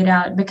to say it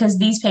out, because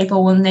these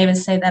people will never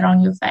say that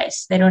on your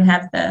face. They don't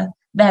have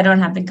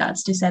the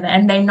guts to say that,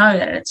 and they know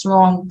that it's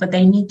wrong, but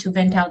they need to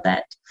vent out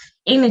that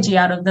energy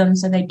out of them,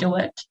 so they do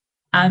it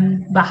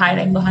by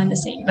hiding behind the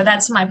scene. But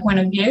that's my point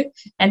of view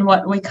and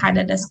what we kind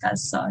of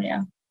discussed. So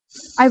yeah,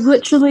 I've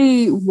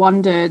literally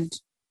wondered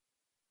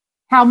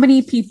how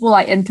many people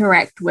I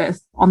interact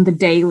with on the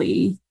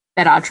daily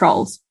that are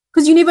trolls,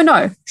 because you never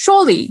know.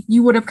 Surely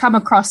you would have come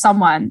across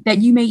someone that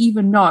you may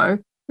even know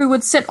who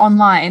would sit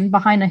online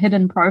behind a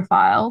hidden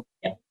profile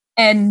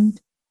and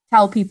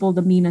tell people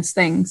the meanest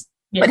things.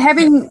 But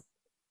having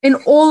in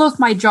all of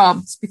my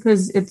jobs,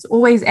 because it's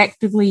always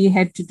actively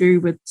had to do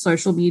with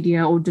social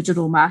media or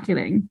digital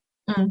marketing,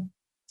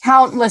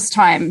 countless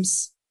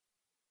times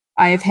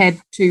I've had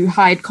to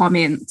hide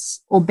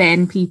comments or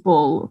ban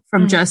people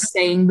from just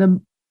saying the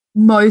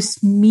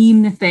most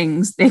mean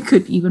things they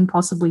could even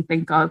possibly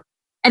think of.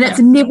 And it's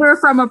never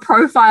from a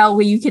profile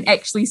where you can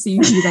actually see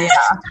who they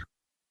are.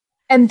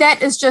 And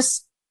that is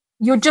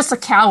you're just a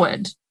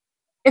coward.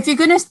 If you're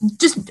going to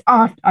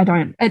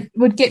it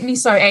would get me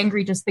so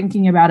angry just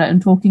thinking about it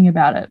and talking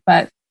about it.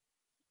 But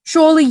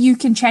surely you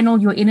can channel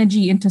your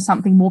energy into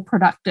something more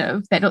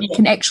productive that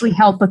can actually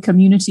help a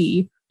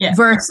community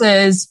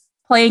versus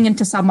playing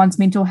into someone's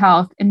mental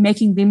health and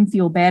making them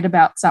feel bad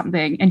about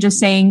something and just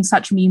saying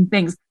such mean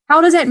things.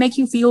 How does that make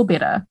you feel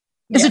better?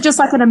 Is it just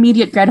like an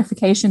immediate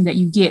gratification that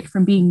you get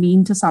from being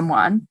mean to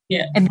someone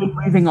and then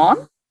moving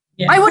on?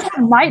 I would have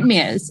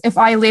nightmares if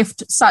I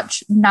left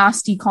such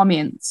nasty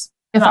comments.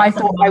 If I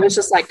thought I was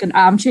just like an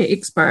armchair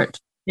expert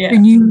who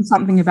knew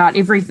something about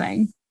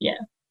everything. Yeah.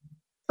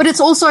 But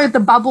it's also the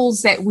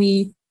bubbles that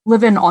we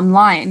live in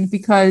online,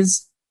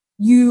 because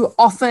you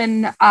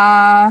often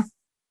are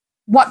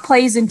what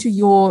plays into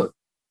your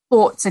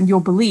thoughts and your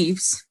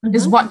beliefs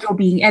is what you're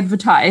being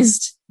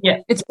advertised. Yeah.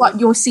 It's what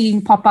you're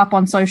seeing pop up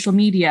on social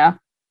media.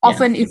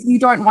 Often, if you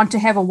don't want to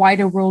have a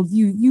wider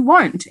worldview, you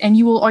won't. And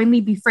you will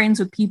only be friends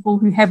with people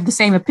who have the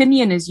same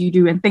opinion as you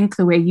do and think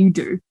the way you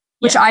do.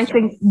 Which I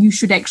think you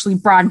should actually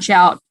branch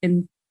out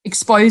and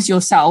expose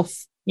yourself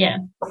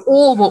to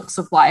all walks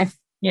of life.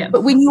 Yeah.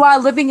 But when you are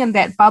living in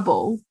that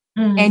bubble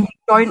and you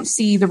don't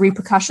see the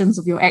repercussions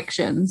of your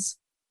actions,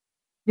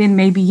 then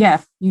maybe,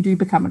 you do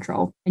become a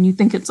troll and you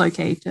think it's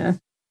okay to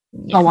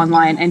go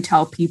online and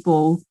tell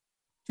people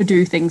to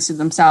do things to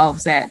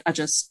themselves that are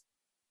just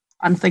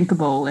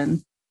unthinkable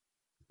and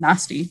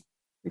nasty, to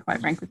be quite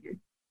frank with you.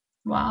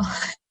 Wow.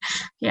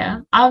 Yeah.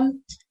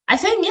 I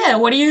think,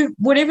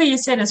 whatever you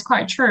said is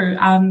quite true.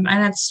 And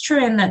it's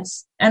true, and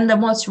that's in the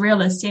most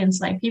realist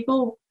sense. Like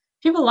people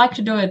like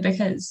to do it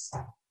because.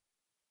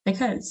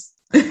 And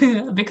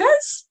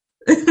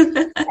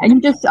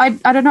you just, I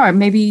don't know,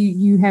 maybe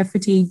you have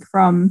fatigue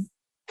from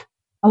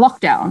a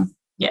lockdown.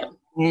 Yeah.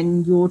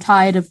 And you're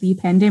tired of the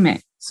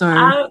pandemic. So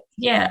I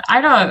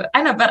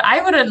know, but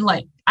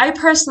I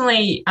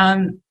personally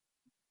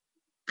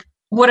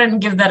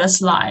wouldn't give that a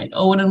slide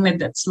or wouldn't let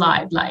that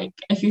slide. Like,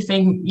 if you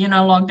think,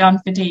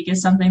 lockdown fatigue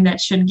is something that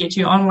should get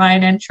you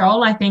online and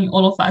troll, I think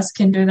all of us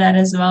can do that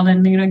as well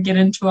and, get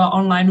into our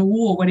online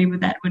war, whatever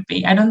that would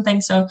be. I don't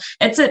think so.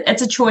 It's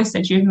a choice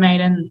that you've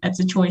made, and it's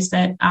a choice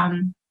that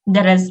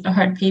that has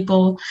hurt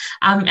people.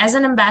 As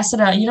an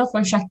ambassador,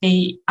 for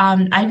Shakti,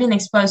 I've been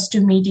exposed to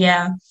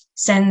media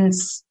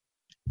since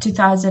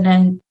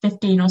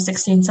 2015 or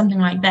 16, something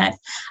like that.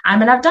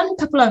 And I've done a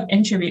couple of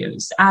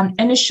interviews.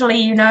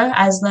 Initially,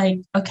 as like,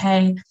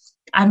 okay,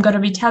 I'm going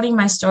to be telling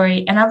my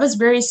story. And I was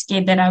very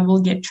scared that I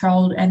will get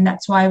trolled. And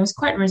that's why I was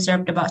quite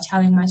reserved about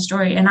telling my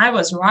story. And I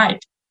was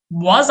right.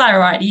 Was I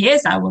right?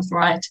 Yes, I was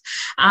right.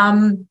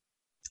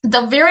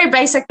 The very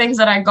basic things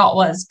that I got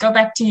was, go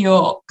back to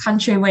your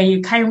country where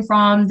you came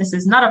from. This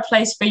is not a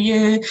place for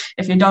you.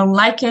 If you don't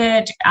like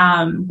it,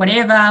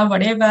 whatever,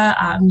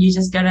 you're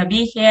just going to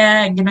be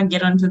here, going to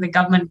get onto the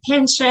government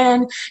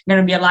pension,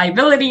 going to be a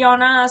liability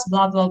on us,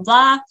 blah, blah,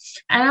 blah.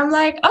 And I'm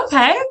like,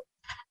 okay,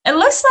 it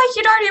looks like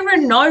you don't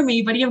even know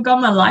me, but you've got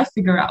my life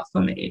figured out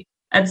for me.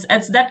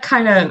 It's that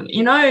kind of,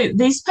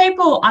 these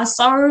people are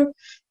so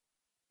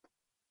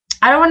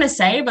I don't want to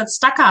say, but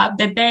stuck up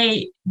that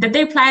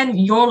they plan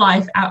your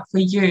life out for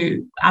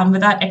you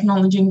without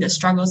acknowledging the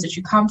struggles that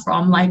you come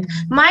from. Like,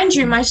 mind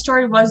you, my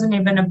story wasn't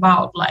even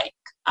about like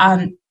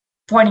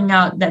pointing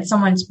out that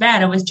someone's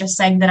bad. It was just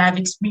saying that I've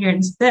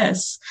experienced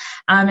this.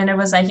 And it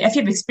was like, if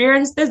you've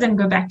experienced this, then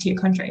go back to your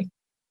country.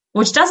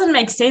 Which doesn't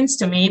make sense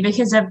to me,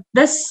 because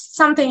if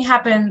something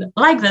happened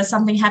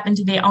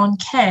to their own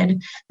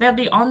kid, they'll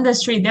be on the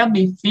street, they'll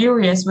be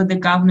furious with the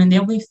government,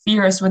 they'll be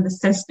furious with the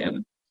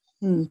system.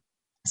 So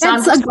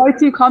that's a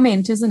go-to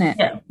comment, isn't it?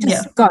 Yeah.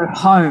 Just go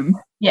home.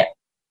 Yeah.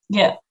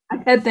 Yeah.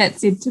 I've had that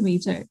said to me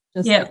too.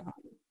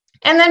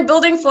 And then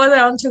building further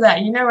onto that,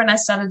 when I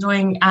started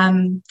doing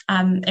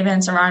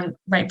events around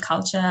rape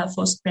culture,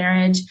 forced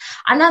marriage,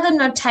 another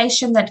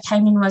notation that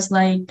came in was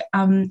like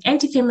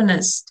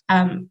anti-feminist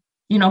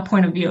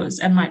point of views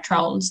and my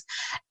trolls,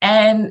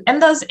 and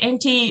those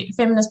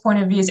anti-feminist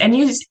point of views, and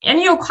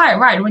you're quite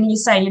right when you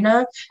say,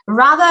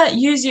 rather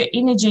use your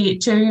energy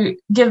to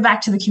give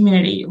back to the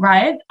community,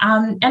 right?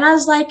 And I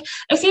was like,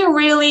 if you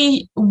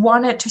really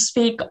wanted to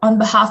speak on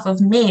behalf of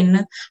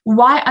men,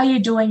 why are you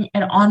doing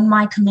it on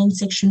my comment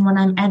section when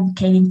I'm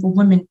advocating for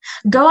women?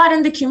 Go out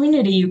in the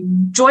community,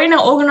 join an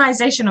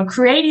organization, or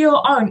create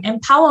your own,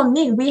 empower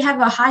men. We have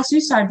a high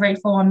suicide rate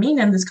for men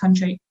in this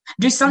country.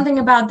 Do something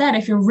about that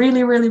if you're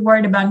really, really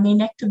worried about men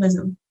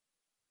activism,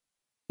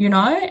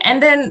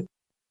 And then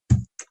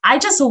I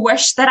just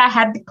wish that I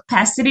had the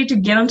capacity to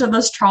get onto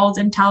those trolls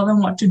and tell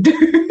them what to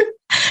do,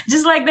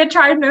 just like they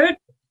try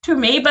to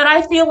me. But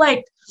I feel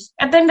like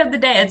at the end of the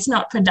day, it's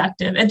not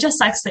productive. It just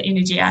sucks the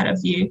energy out of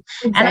you.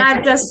 Exactly. And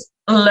I've just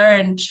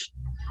learned,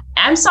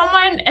 I'm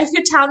someone, if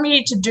you tell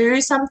me to do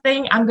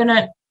something, I'm going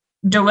to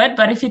do it.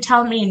 But if you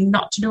tell me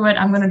not to do it,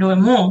 I'm going to do it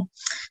more.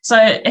 So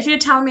if you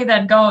tell me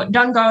that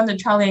don't go on the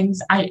trollings,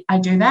 I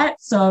do that.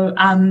 So,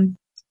 and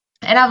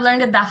I've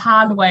learned it the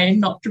hard way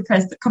not to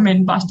press the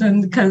comment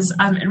button, because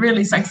it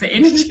really sucks the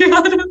energy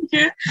out of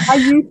you. I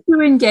used to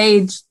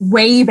engage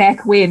way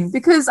back when,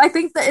 because I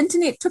think the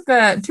internet took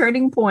a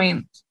turning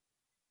point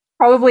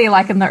probably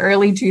like in the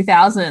early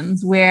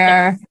 2000s,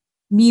 where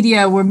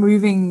media were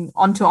moving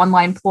onto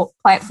online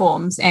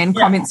platforms and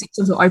comment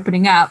sections were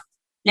opening up.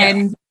 Yeah.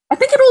 And I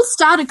think it all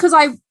started because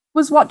I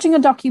was watching a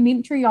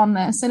documentary on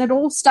this, and it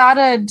all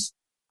started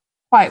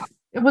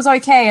it was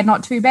okay and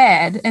not too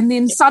bad. And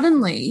then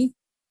suddenly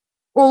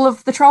all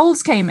of the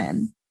trolls came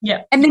in.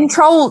 Yeah. And then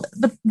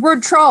the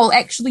word troll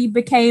actually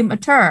became a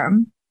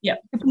term. Yeah.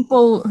 For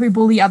people who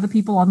bully other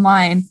people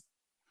online,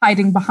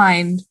 hiding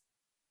behind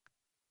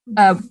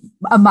like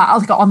an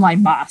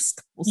online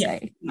mask, we'll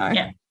say.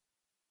 Yeah.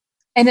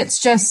 And it's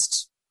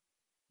just,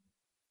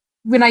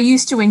 when I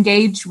used to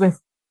engage with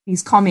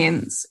these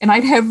comments, and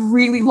I'd have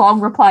really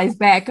long replies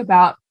back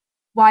about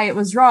why it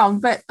was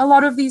wrong, but a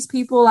lot of these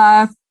people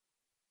are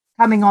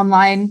coming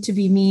online to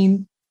be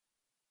mean.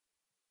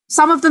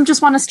 Some of them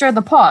just want to stir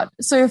the pot.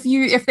 So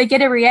if they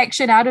get a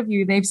reaction out of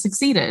you, they've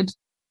succeeded.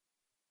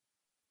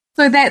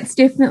 So that's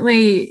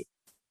definitely,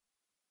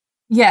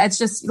 it's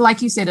just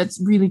like you said, it's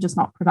really just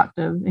not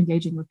productive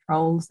engaging with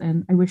trolls,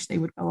 and I wish they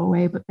would go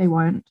away, but they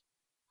won't.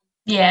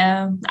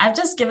 Yeah, I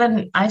just know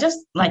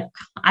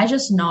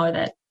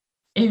that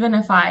even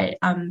if I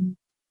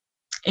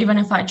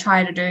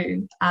try to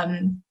do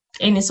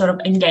any sort of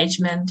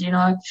engagement,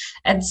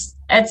 it's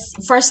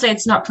firstly,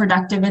 it's not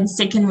productive, and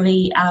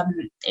secondly,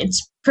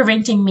 it's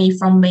preventing me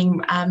from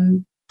being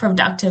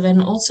productive,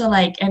 and also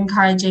like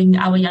encouraging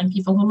our young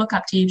people who look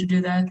up to you to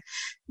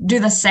do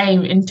the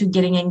same into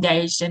getting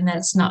engaged, and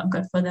that's not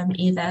good for them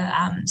either.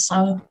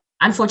 So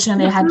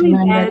unfortunately, I had to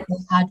learn it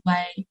the hard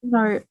way.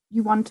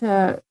 You want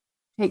to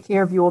take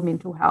care of your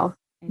mental health.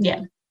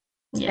 Yeah.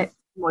 That's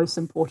the most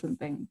important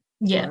thing.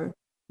 Yeah. So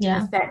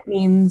yeah. If that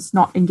means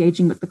not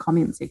engaging with the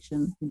comment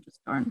section, then just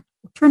don't.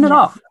 Turn it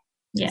off.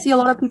 Yeah. I see a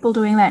lot of people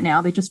doing that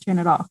now. They just turn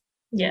it off.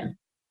 Yeah.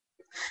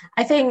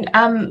 I think,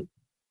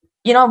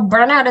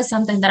 burnout is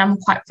something that I'm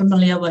quite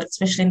familiar with,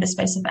 especially in the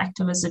space of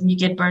activism. You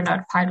get burned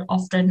out quite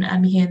often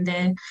here and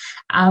there.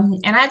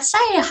 And I'd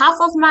say half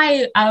of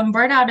my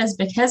burnout is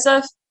because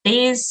of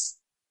these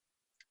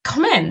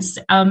comments,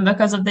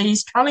 because of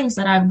these trollings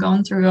that I've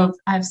gone through,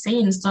 I've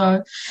seen.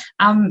 So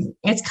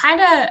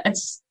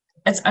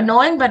it's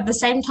annoying, but at the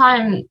same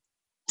time,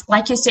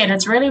 like you said,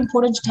 it's really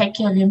important to take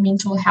care of your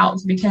mental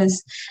health,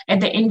 because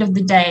at the end of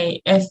the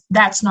day, if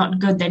that's not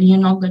good, then you're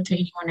not good to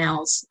anyone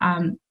else.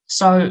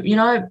 So,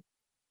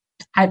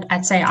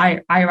 I'd say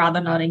I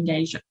rather not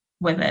engage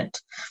with it.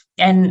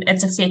 And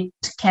its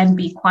effect can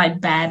be quite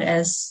bad,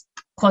 as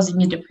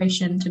causing you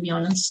depression, to be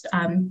honest,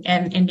 and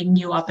ending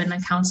you up in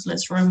a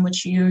counselor's room,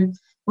 which you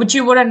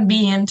wouldn't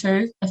be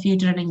into if you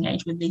didn't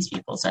engage with these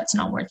people. So it's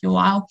not worth your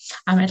while.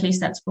 At least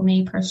that's for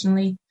me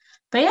personally.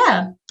 But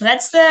yeah,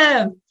 that's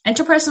the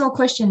interpersonal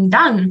question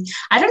done.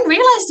 I didn't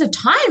realize the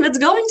time. It's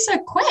going so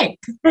quick.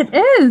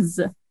 It is.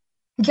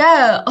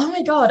 Yeah. Oh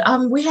my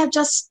God. We have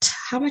just,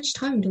 how much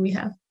time do we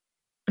have?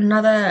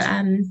 Another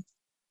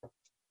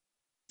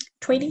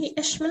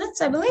 20-ish minutes,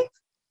 I believe.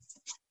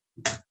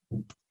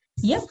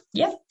 Yep.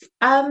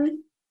 I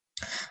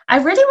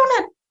really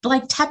want to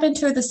like tap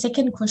into the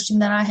second question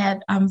that I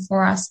had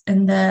for us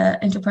in the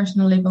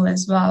interpersonal level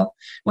as well,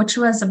 which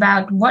was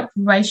about what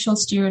racial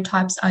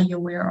stereotypes are you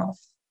aware of?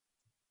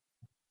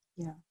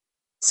 Yeah.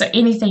 So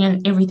anything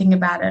and everything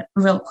about it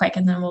real quick,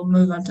 and then we'll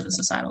move on to the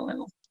societal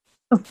level.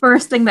 The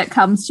first thing that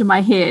comes to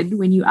my head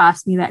when you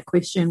asked me that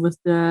question was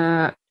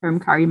the term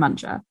curry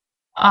muncher.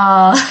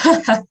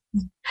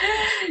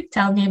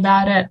 Tell me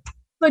about it.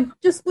 So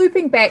just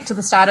looping back to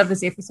the start of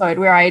this episode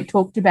where I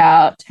talked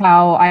about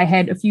how I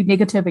had a few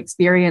negative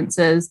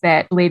experiences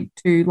that led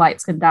to light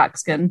skin, dark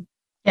skin.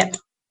 Yep.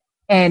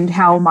 And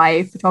how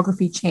my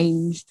photography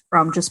changed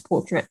from just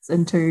portraits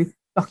into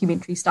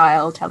documentary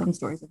style, telling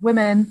stories of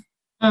women.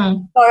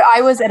 So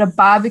I was at a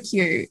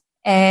barbecue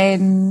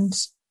and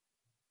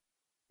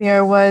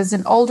there was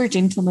an older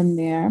gentleman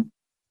there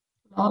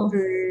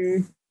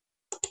who, for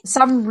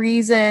some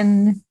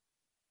reason,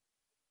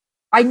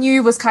 I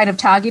knew was kind of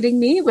targeting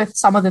me with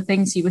some of the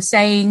things he was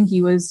saying.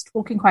 He was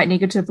talking quite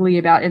negatively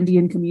about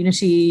Indian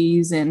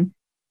communities and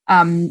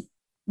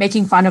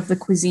making fun of the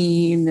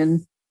cuisine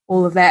and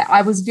all of that.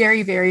 I was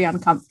very, very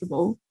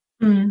uncomfortable.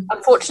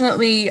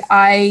 Unfortunately,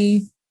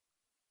 I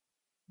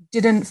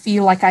didn't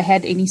feel like I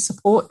had any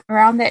support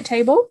around that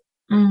table.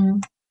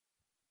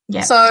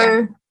 Yeah.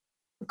 So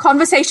the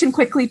conversation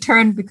quickly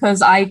turned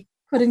because I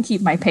couldn't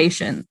keep my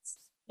patience.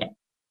 Yeah.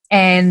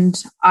 And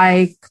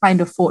I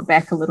kind of fought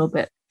back a little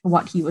bit to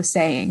what he was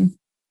saying.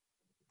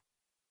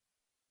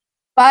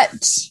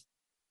 But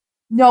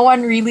no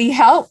one really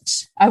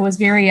helped. I was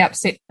very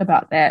upset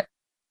about that.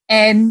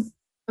 And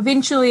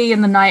eventually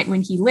in the night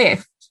when he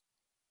left,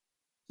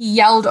 he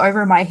yelled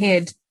over my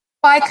head,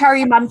 "Bye,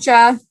 curry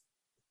muncher,"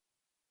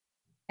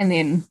 and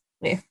then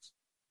left.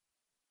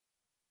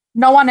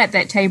 No one at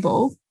that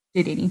table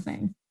did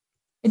anything,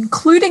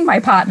 including my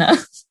partner,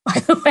 by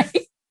the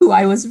way, who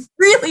I was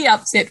really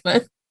upset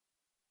with.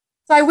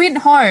 So I went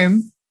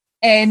home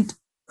and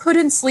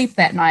couldn't sleep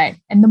that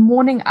night. And the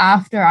morning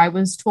after, I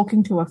was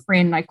talking to a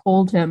friend. I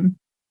called him,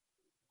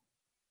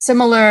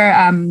 similar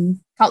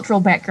cultural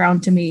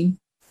background to me.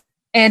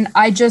 And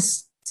I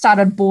just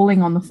started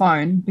bawling on the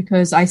phone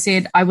because I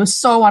said I was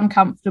so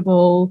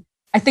uncomfortable.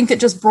 I think it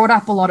just brought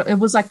up it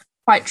was like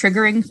quite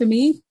triggering for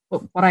me,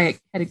 what I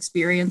had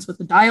experienced with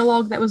the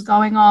dialogue that was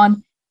going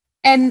on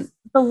and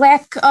the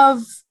lack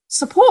of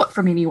support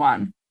from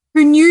anyone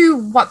who knew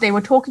what they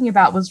were talking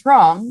about was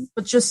wrong,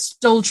 but just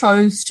still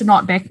chose to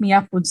not back me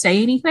up or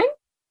say anything.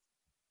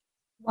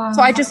 Wow.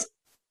 So I just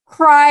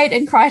cried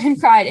and cried and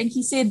cried. And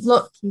he said,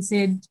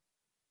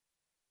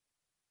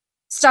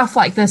 stuff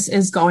like this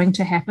is going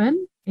to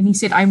happen. And he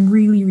said, I'm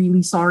really,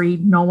 really sorry.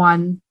 No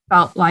one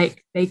felt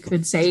like they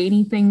could say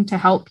anything to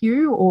help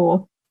you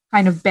or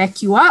kind of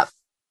back you up.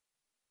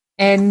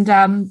 And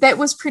that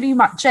was pretty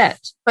much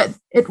it. But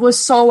it was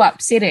so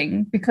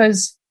upsetting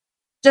because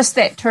just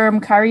that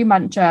term curry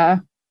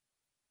muncher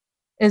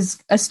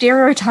is a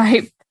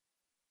stereotype,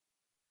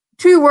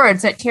 2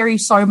 words that carry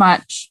so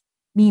much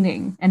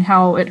meaning and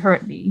how it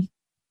hurt me.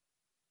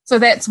 So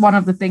that's one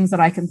of the things that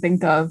I can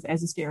think of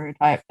as a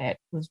stereotype that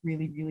was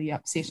really, really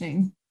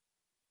upsetting.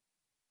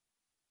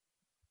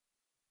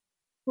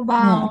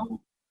 Wow.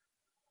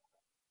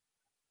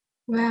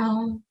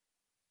 Wow.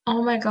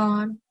 Oh my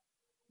God.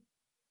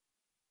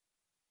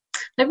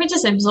 Let me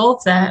just absorb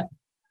that.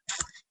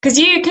 Because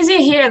you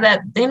hear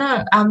that,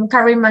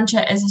 curry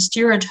muncher is a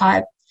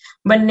stereotype,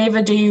 but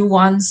never do you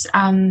once,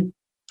 I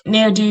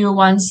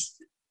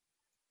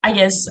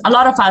guess, a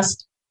lot of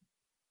us,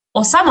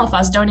 or some of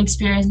us don't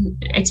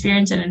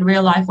experience it in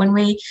real life. When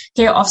we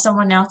hear of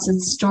someone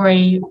else's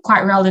story,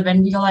 quite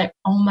relevant, we go like,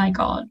 oh my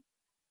God.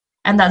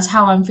 And that's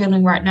how I'm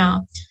feeling right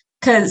now.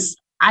 Because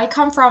I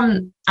come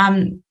from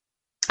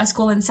a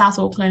school in South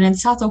Auckland, and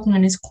South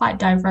Auckland is quite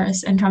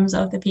diverse in terms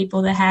of the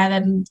people they have,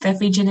 and the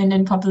Fijian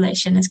Indian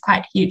population is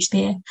quite huge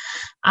there.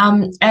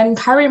 And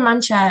curry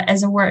muncher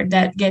is a word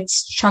that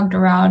gets chugged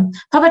around.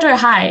 Papatoe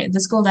High,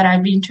 the school that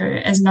I've been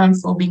to, is known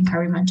for being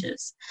curry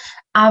munchers.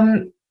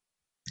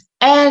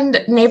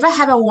 And never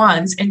have I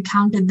once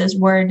encountered this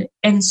word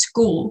in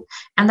school.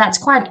 And that's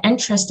quite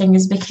interesting,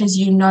 is because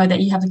you know that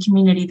you have a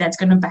community that's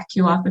going to back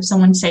you up if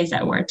someone says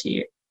that word to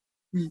you.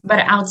 But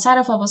outside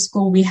of our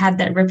school, we had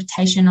that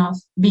reputation of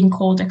being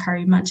called a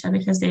curry muncher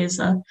because there's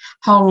a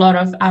whole lot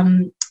of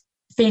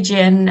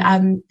Fijian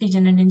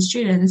Indian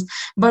students.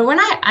 But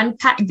when I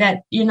unpack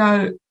that,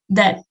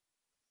 that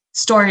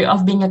story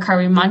of being a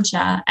curry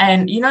muncher,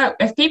 and,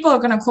 if people are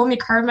going to call me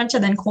curry muncher,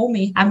 then call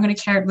me. I'm going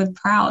to carry it with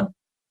pride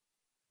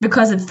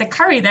because it's the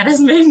curry that has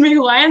made me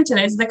who I am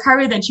today. It's the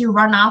curry that you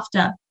run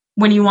after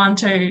when you want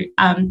to,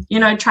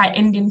 try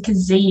Indian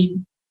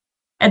cuisine.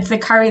 It's the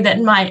curry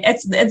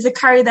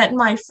that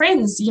my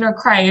friends,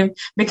 crave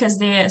because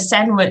their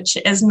sandwich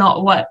is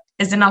not what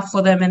is enough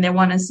for them and they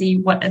want to see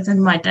what is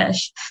in my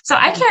dish. So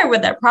I carry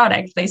with that pride,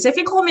 actually. So if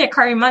you call me a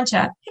curry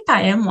muncher, I think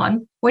I am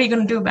one. What are you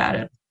going to do about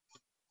it?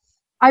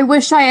 I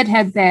wish I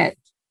had that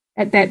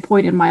at that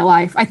point in my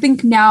life. I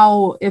think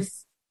now if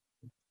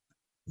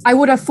I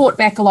would have fought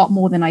back a lot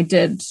more than I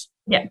did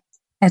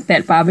at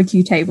that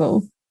barbecue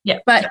table. Yeah.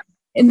 But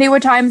And there were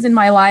times in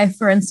my life,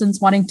 for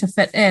instance, wanting to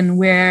fit in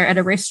where at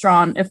a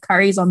restaurant, if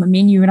curry's on the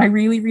menu and I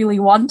really, really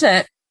want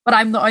it, but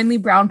I'm the only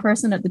brown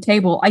person at the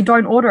table, I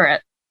don't order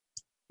it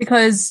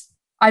because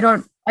I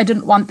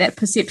didn't want that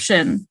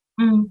perception.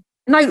 And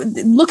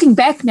looking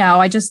back now,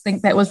 I just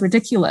think that was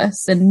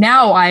ridiculous. And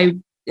now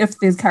if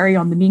there's curry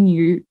on the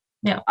menu,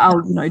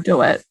 I'll,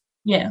 do it.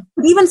 Yeah.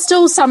 But even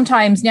still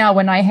sometimes now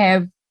when I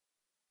have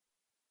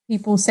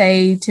people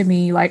say to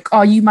me like,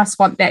 oh, you must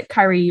want that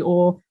curry,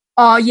 or,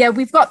 oh, yeah,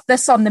 we've got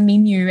this on the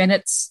menu and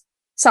it's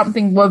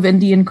something with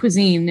Indian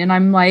cuisine. And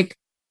I'm like,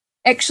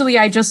 actually,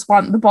 I just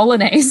want the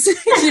bolognese.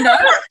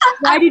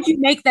 Why did you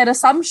make that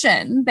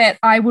assumption that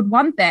I would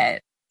want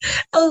that?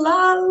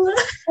 Lol.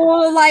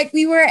 Or like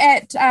we were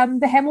at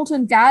the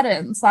Hamilton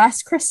Gardens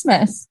last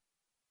Christmas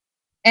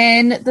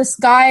and this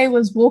guy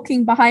was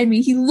walking behind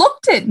me. He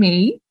looked at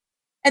me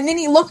and then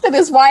he looked at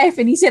his wife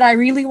and he said, I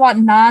really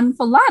want naan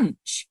for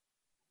lunch.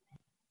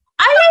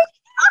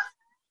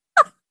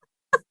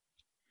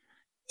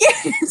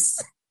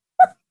 Yes.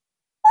 I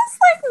was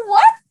like,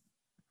 what?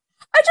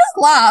 I just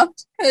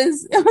laughed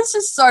because it was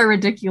just so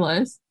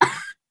ridiculous.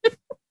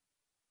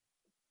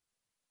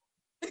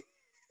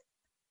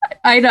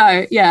 I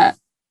know, yeah.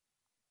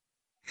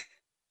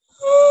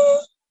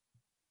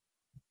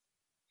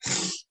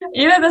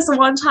 This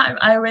one time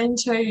I went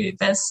to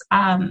this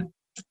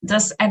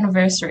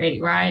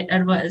anniversary, right?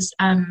 It was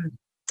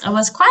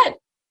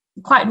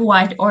quite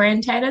white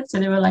orientated, so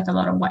there were like a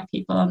lot of white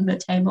people on the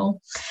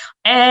table,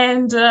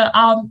 and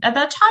at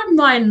that time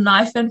my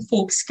knife and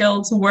fork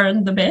skills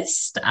weren't the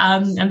best,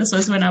 and this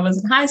was when I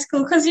was in high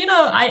school because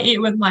I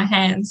eat with my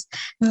hands.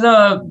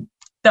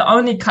 The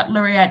only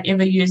cutlery I'd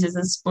ever use is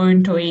a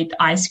spoon to eat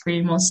ice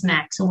cream or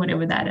snacks or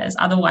whatever that is.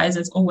 Otherwise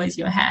it's always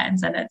your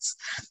hands, and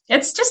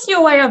it's just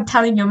your way of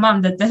telling your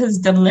mom that this is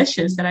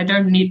delicious, that I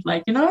don't need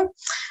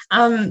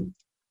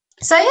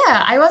So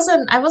yeah, I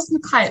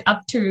wasn't quite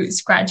up to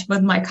scratch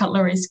with my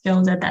cutlery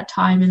skills at that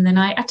time. And then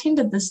I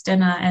attended this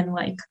dinner and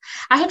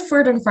I had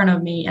food in front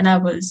of me and I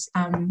was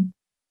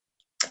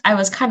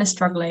kind of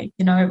struggling,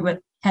 with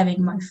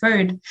having my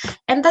food.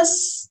 And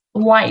this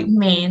white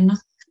man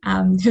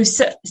who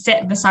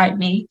sat beside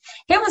me,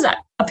 he was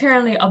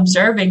apparently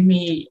observing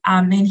me,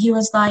 and he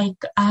was like,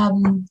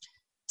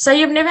 so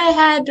you've never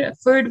had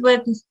food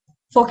with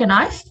fork and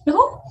knife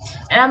before?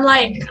 And I'm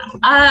like,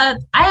 I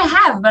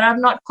have, but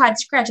I'm not quite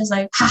scratch. It's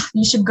like,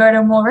 you should go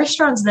to more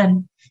restaurants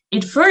then,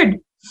 eat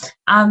food,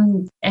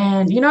 and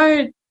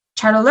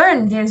try to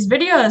learn. There's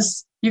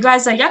videos. You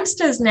guys are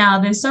youngsters now.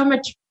 There's so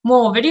much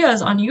more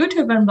videos on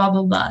YouTube and blah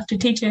blah blah to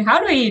teach you how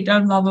to eat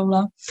and blah blah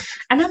blah.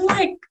 And I'm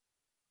like,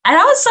 and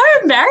I was so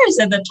embarrassed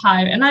at the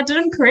time, and I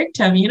didn't correct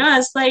him.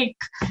 It's like,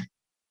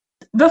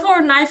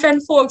 before knife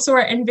and forks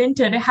were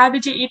invented, how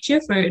did you eat your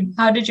food?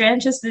 How did your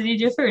ancestors eat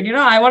your food?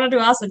 I wanted to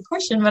ask a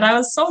question, but I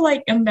was so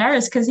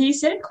embarrassed because he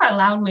said it quite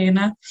loudly, and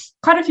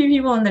quite a few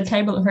people on the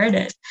table heard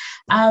it.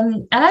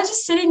 And I was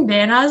just sitting there,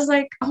 and I was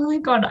like, oh my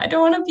God, I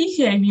don't want to be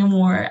here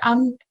anymore.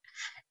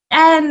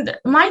 And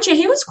mind you,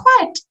 he was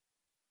quite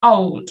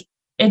old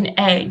in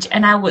age,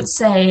 and I would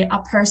say a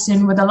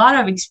person with a lot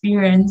of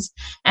experience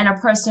and a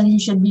person who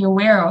should be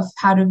aware of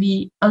how to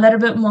be a little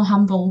bit more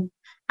humble,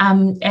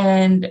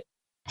 and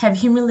have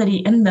humility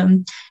in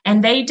them,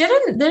 and they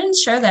didn't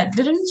show that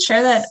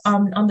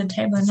on the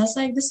table. And I was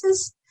like,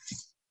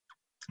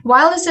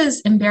 while this is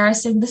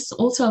embarrassing, this is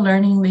also a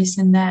learning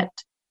lesson that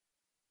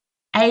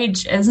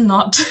age is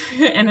not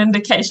an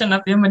indication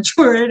of your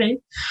maturity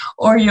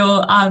or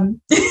your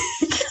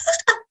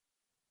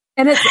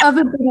and it's of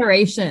a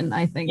generation,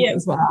 I think,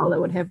 as well, that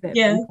would have that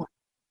viewpoint.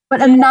 But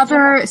Yeah.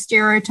 another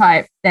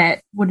stereotype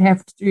that would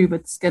have to do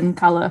with skin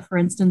color, for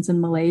instance, in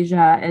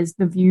Malaysia, is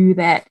the view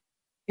that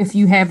if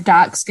you have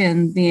dark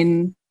skin,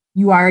 then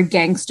you are a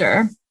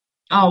gangster.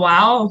 Oh,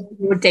 wow.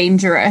 You're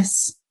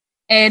dangerous.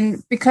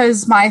 And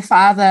because my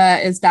father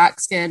is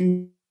dark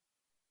skinned,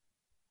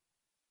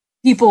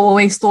 people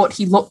always thought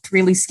he looked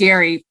really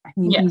scary. I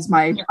mean,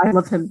 I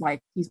love him like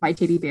he's my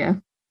teddy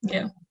bear.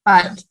 Yeah.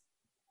 But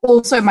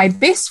also my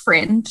best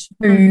friend,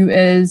 who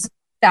is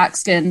dark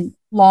skinned,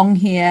 long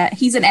hair,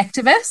 he's an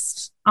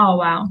activist. Oh,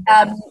 wow.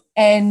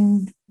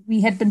 And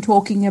we had been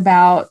talking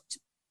about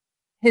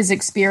his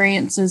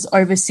experiences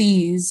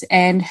overseas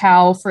and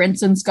how, for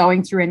instance,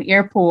 going through an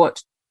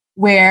airport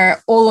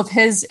where all of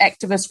his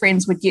activist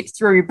friends would get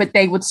through, but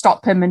they would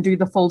stop him and do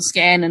the full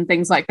scan and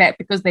things like that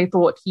because they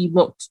thought he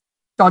looked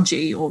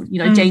dodgy or,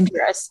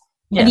 dangerous.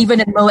 Yeah. And even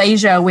in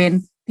Malaysia,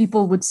 when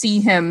people would see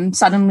him,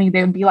 suddenly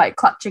they would be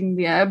clutching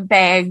their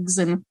bags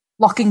and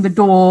locking the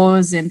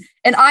doors. And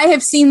I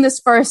have seen this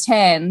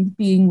firsthand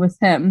being with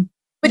him.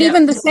 But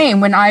even the same,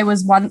 when I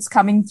was once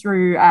coming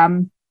through, I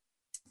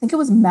think it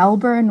was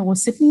Melbourne or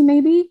Sydney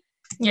maybe.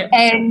 Yeah.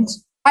 And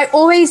I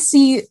always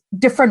see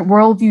different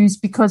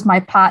worldviews because my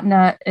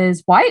partner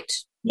is white.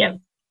 Yeah.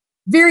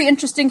 Very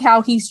interesting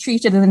how he's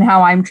treated and then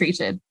how I'm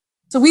treated.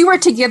 So we were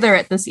together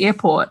at this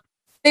airport.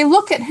 They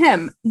look at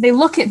him, they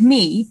look at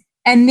me,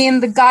 and then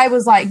the guy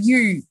was like,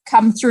 you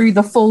come through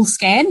the full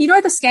scan. You know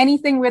the scanny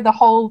thing where the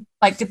whole,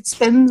 it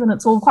spins and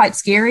it's all quite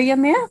scary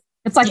in there?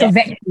 It's like a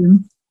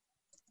vacuum.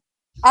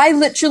 I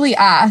literally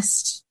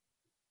asked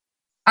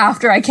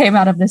after I came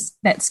out of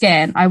that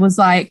scan, I was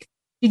like,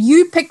 did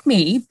you pick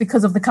me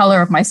because of the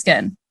color of my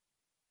skin?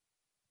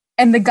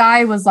 And the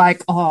guy was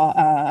like,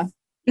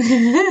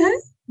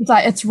 he's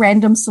like, it's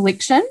random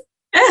selection.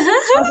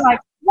 I was like,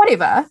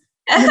 whatever.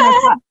 And then I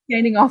started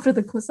standing off to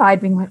the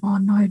side being like, oh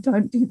no,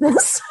 don't do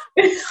this.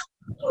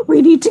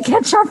 We need to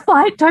catch our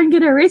flight. Don't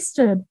get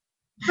arrested.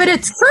 But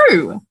it's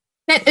true.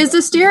 That is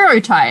a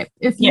stereotype.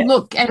 If you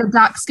look at a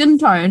dark skin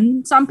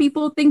tone, some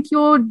people think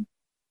you're,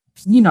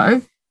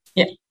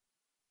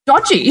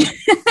 dodgy.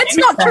 That's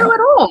not true at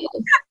all.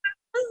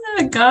 Oh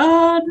my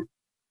God.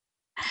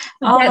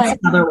 That's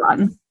another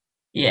one.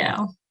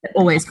 Yeah. It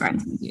always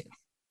grinds me gears.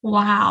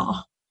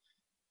 Wow.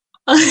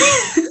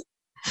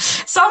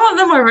 Some of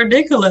them are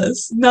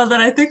ridiculous now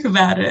that I think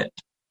about it.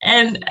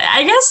 And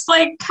I guess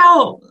like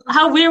how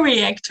we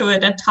react to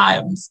it at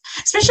times,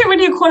 especially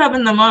when you're caught up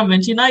in the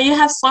moment, you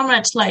have so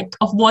much like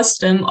of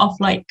wisdom of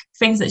like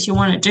things that you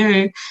want to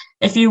do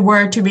if you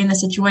were to be in the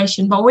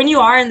situation. But when you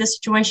are in the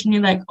situation,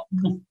 you're like,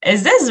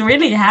 is this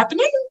really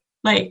happening?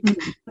 Like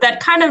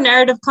that kind of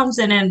narrative comes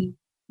in, and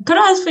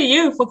kudos for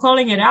you for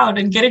calling it out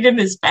and getting in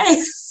his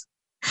face.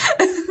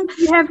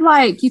 You have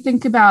you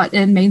think about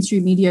in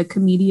mainstream media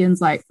comedians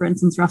like, for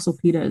instance, Russell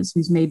Peters,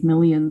 who's made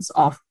millions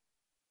off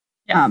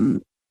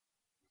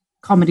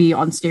comedy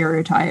on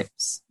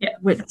stereotypes,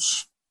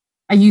 which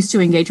I used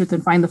to engage with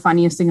and find the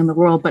funniest thing in the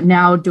world. But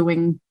now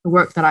doing the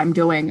work that I'm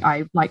doing,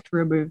 I like to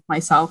remove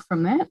myself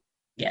from that.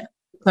 Yeah.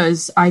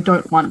 Because I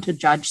don't want to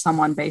judge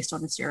someone based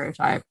on a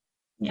stereotype.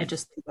 Yeah. I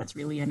just think that's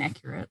really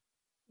inaccurate.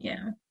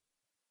 Yeah.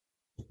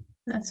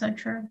 That's so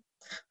true.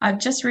 I'm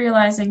just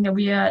realizing that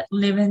we are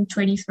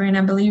 11:23, and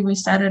I believe we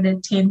started at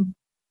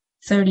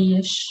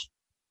 10:30-ish.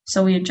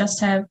 So we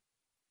just have,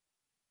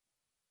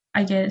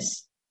 I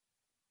guess.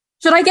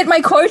 Should I get my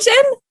quote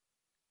in?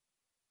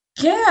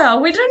 Yeah,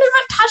 we didn't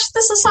even touch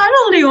the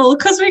societal level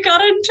because we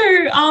got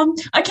into,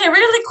 okay,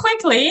 really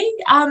quickly.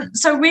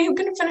 So we're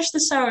going to finish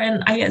the show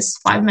in, I guess,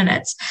 5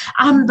 minutes.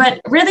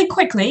 But really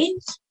quickly,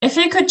 if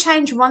you could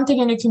change one thing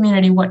in your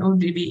community, what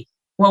would it be?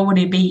 What would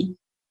it be?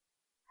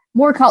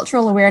 More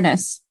cultural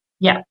awareness.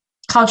 Yeah.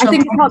 I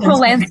think the cultural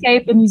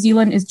landscape in New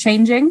Zealand is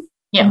changing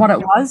from what it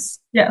was.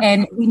 Yeah.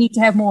 And we need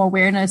to have more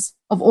awareness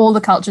of all the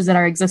cultures that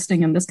are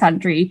existing in this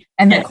country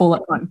and that call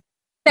it one.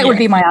 That would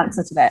be my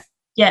answer to that.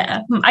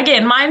 Yeah.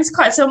 Again, mine's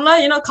quite similar,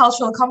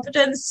 cultural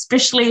competence,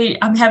 especially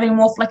having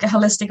more of like a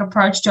holistic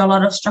approach to a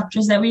lot of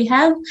structures that we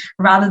have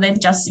rather than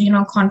just,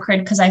 concrete,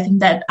 because I think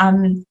that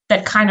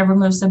that kind of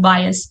removes the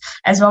bias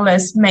as well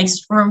as makes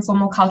room for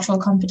more cultural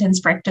competence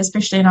practice,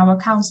 especially in our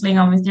counseling,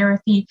 our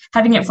therapy,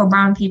 having it for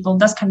brown people,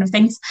 those kind of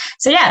things.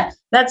 So yeah,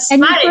 that's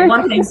my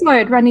one thing.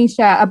 And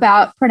Ranisha,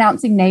 about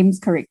pronouncing names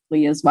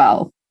correctly as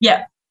well.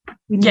 Yeah.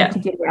 We need to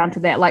get around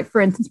to that. Like,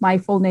 for instance, my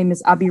full name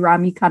is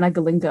Abhirami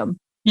Kanagalingam.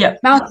 Yeah.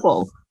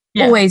 Mouthful.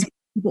 Yeah.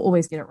 People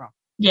always get it wrong.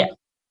 Yeah.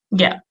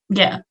 Yeah.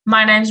 Yeah.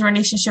 My name's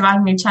Ranisha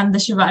Shivagni. Chanda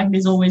Shivagni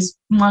is always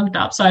mugged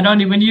up, so I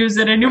don't even use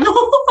it anymore.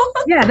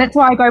 Yeah, that's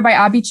why I go by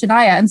Abhi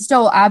Chinniah, and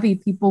still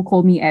Abhi, people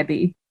call me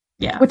Abhi.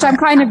 Yeah. Which I'm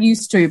kind of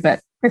used to, but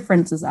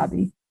preference is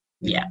Abhi.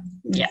 Yeah.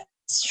 Yeah.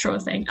 Sure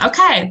thing.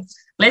 Okay.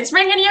 Let's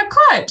bring in your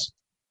quote.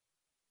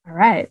 All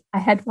right. I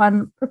had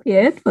one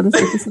prepared for this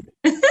episode.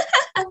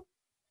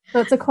 So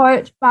it's a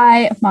quote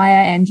by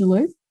Maya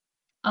Angelou.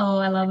 Oh,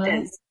 I love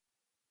it.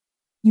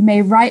 You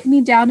may write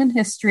me down in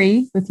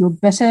history with your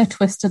bitter,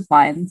 twisted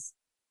lines.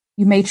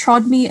 You may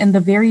trod me in the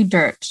very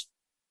dirt,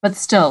 but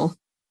still,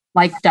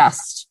 like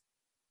dust,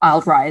 I'll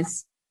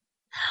rise.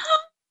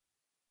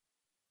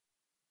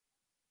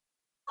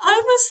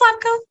 I'm a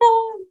sucker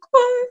for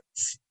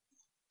quotes.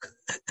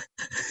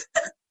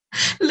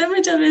 Let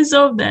me just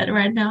absorb that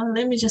right now.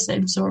 Let me just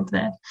absorb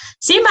that.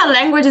 See, my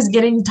language is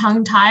getting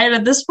tongue-tied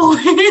at this point.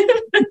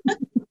 I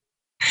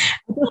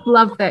just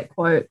love that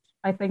quote.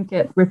 I think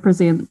it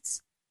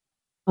represents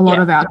a lot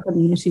of our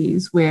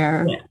communities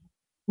where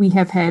we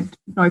have had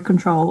no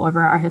control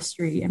over our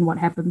history and what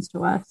happens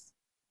to us.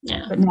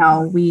 Yeah. But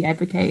now we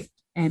advocate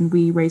and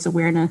we raise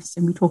awareness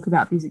and we talk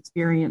about these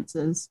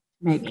experiences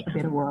to make a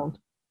better world.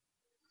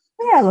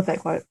 Yeah, I love that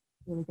quote.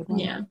 Really good one.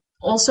 Yeah.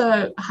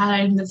 Also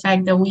highlighting the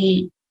fact that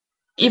we,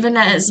 even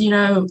as,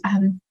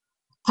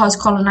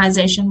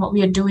 post-colonization, what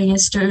we are doing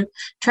is to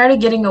try to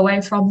getting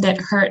away from that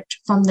hurt,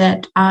 from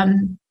that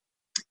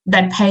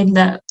that pain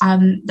that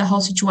the whole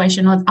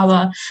situation of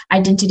our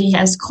identity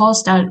has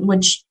caused out,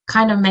 which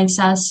kind of makes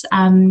us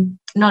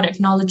not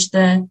acknowledge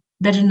the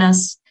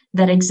bitterness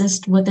that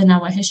exists within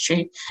our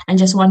history and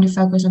just want to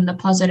focus on the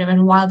positive.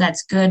 And while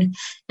that's good,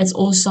 it's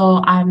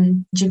also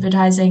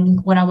jeopardizing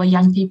what our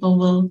young people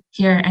will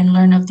hear and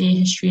learn of their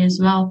history as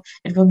well.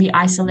 It will be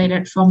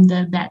isolated from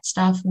the bad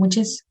stuff, which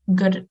is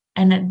good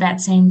and bad at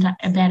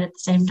the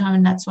same time.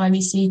 And that's why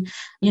we see,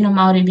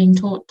 Maori being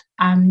taught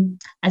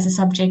as a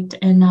subject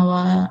in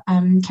our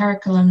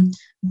curriculum,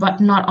 but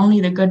not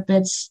only the good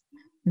bits,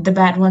 the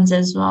bad ones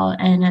as well.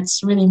 And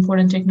it's really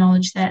important to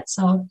acknowledge that.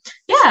 So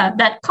yeah,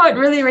 that quote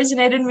really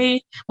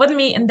resonated with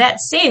me in that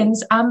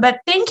sense. But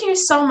thank you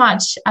so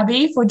much,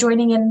 Abhi, for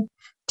joining in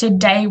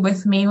today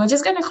with me. We're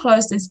just going to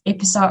close this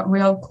episode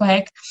real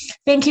quick.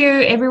 Thank you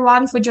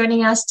everyone for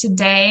joining us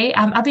today.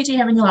 Abhi, do you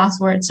have any last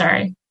words?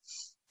 Sorry.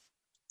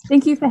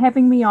 Thank you for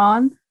having me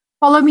on.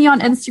 Follow me on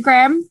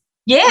Instagram.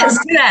 Yes,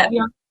 do that.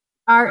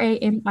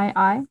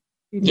 RAMII.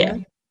 Yeah.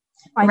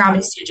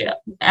 Rami Studio.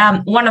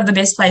 One of the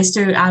best places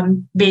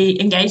to be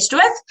engaged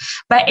with.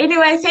 But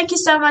anyway, thank you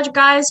so much,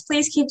 guys.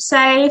 Please keep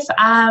safe.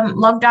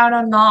 Lockdown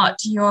or not,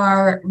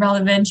 you're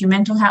relevant. Your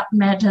mental health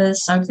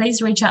matters. So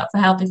please reach out for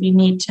help if you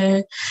need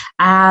to.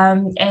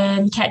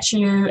 And catch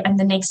you in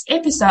the next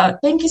episode.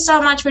 Thank you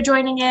so much for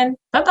joining in.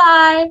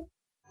 Bye-bye.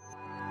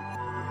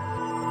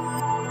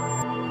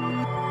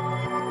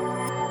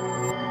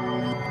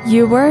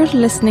 You were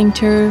listening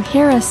to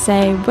Hear Us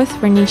Say with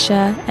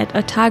Ranisha at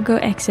Otago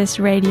Access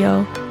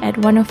Radio at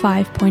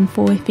 105.4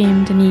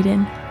 FM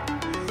Dunedin.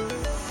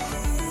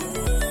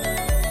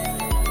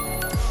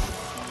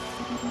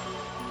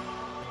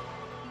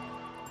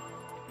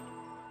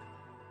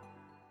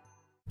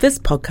 This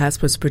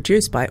podcast was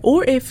produced by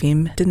OAR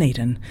FM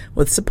Dunedin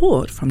with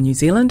support from New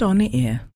Zealand On the Air.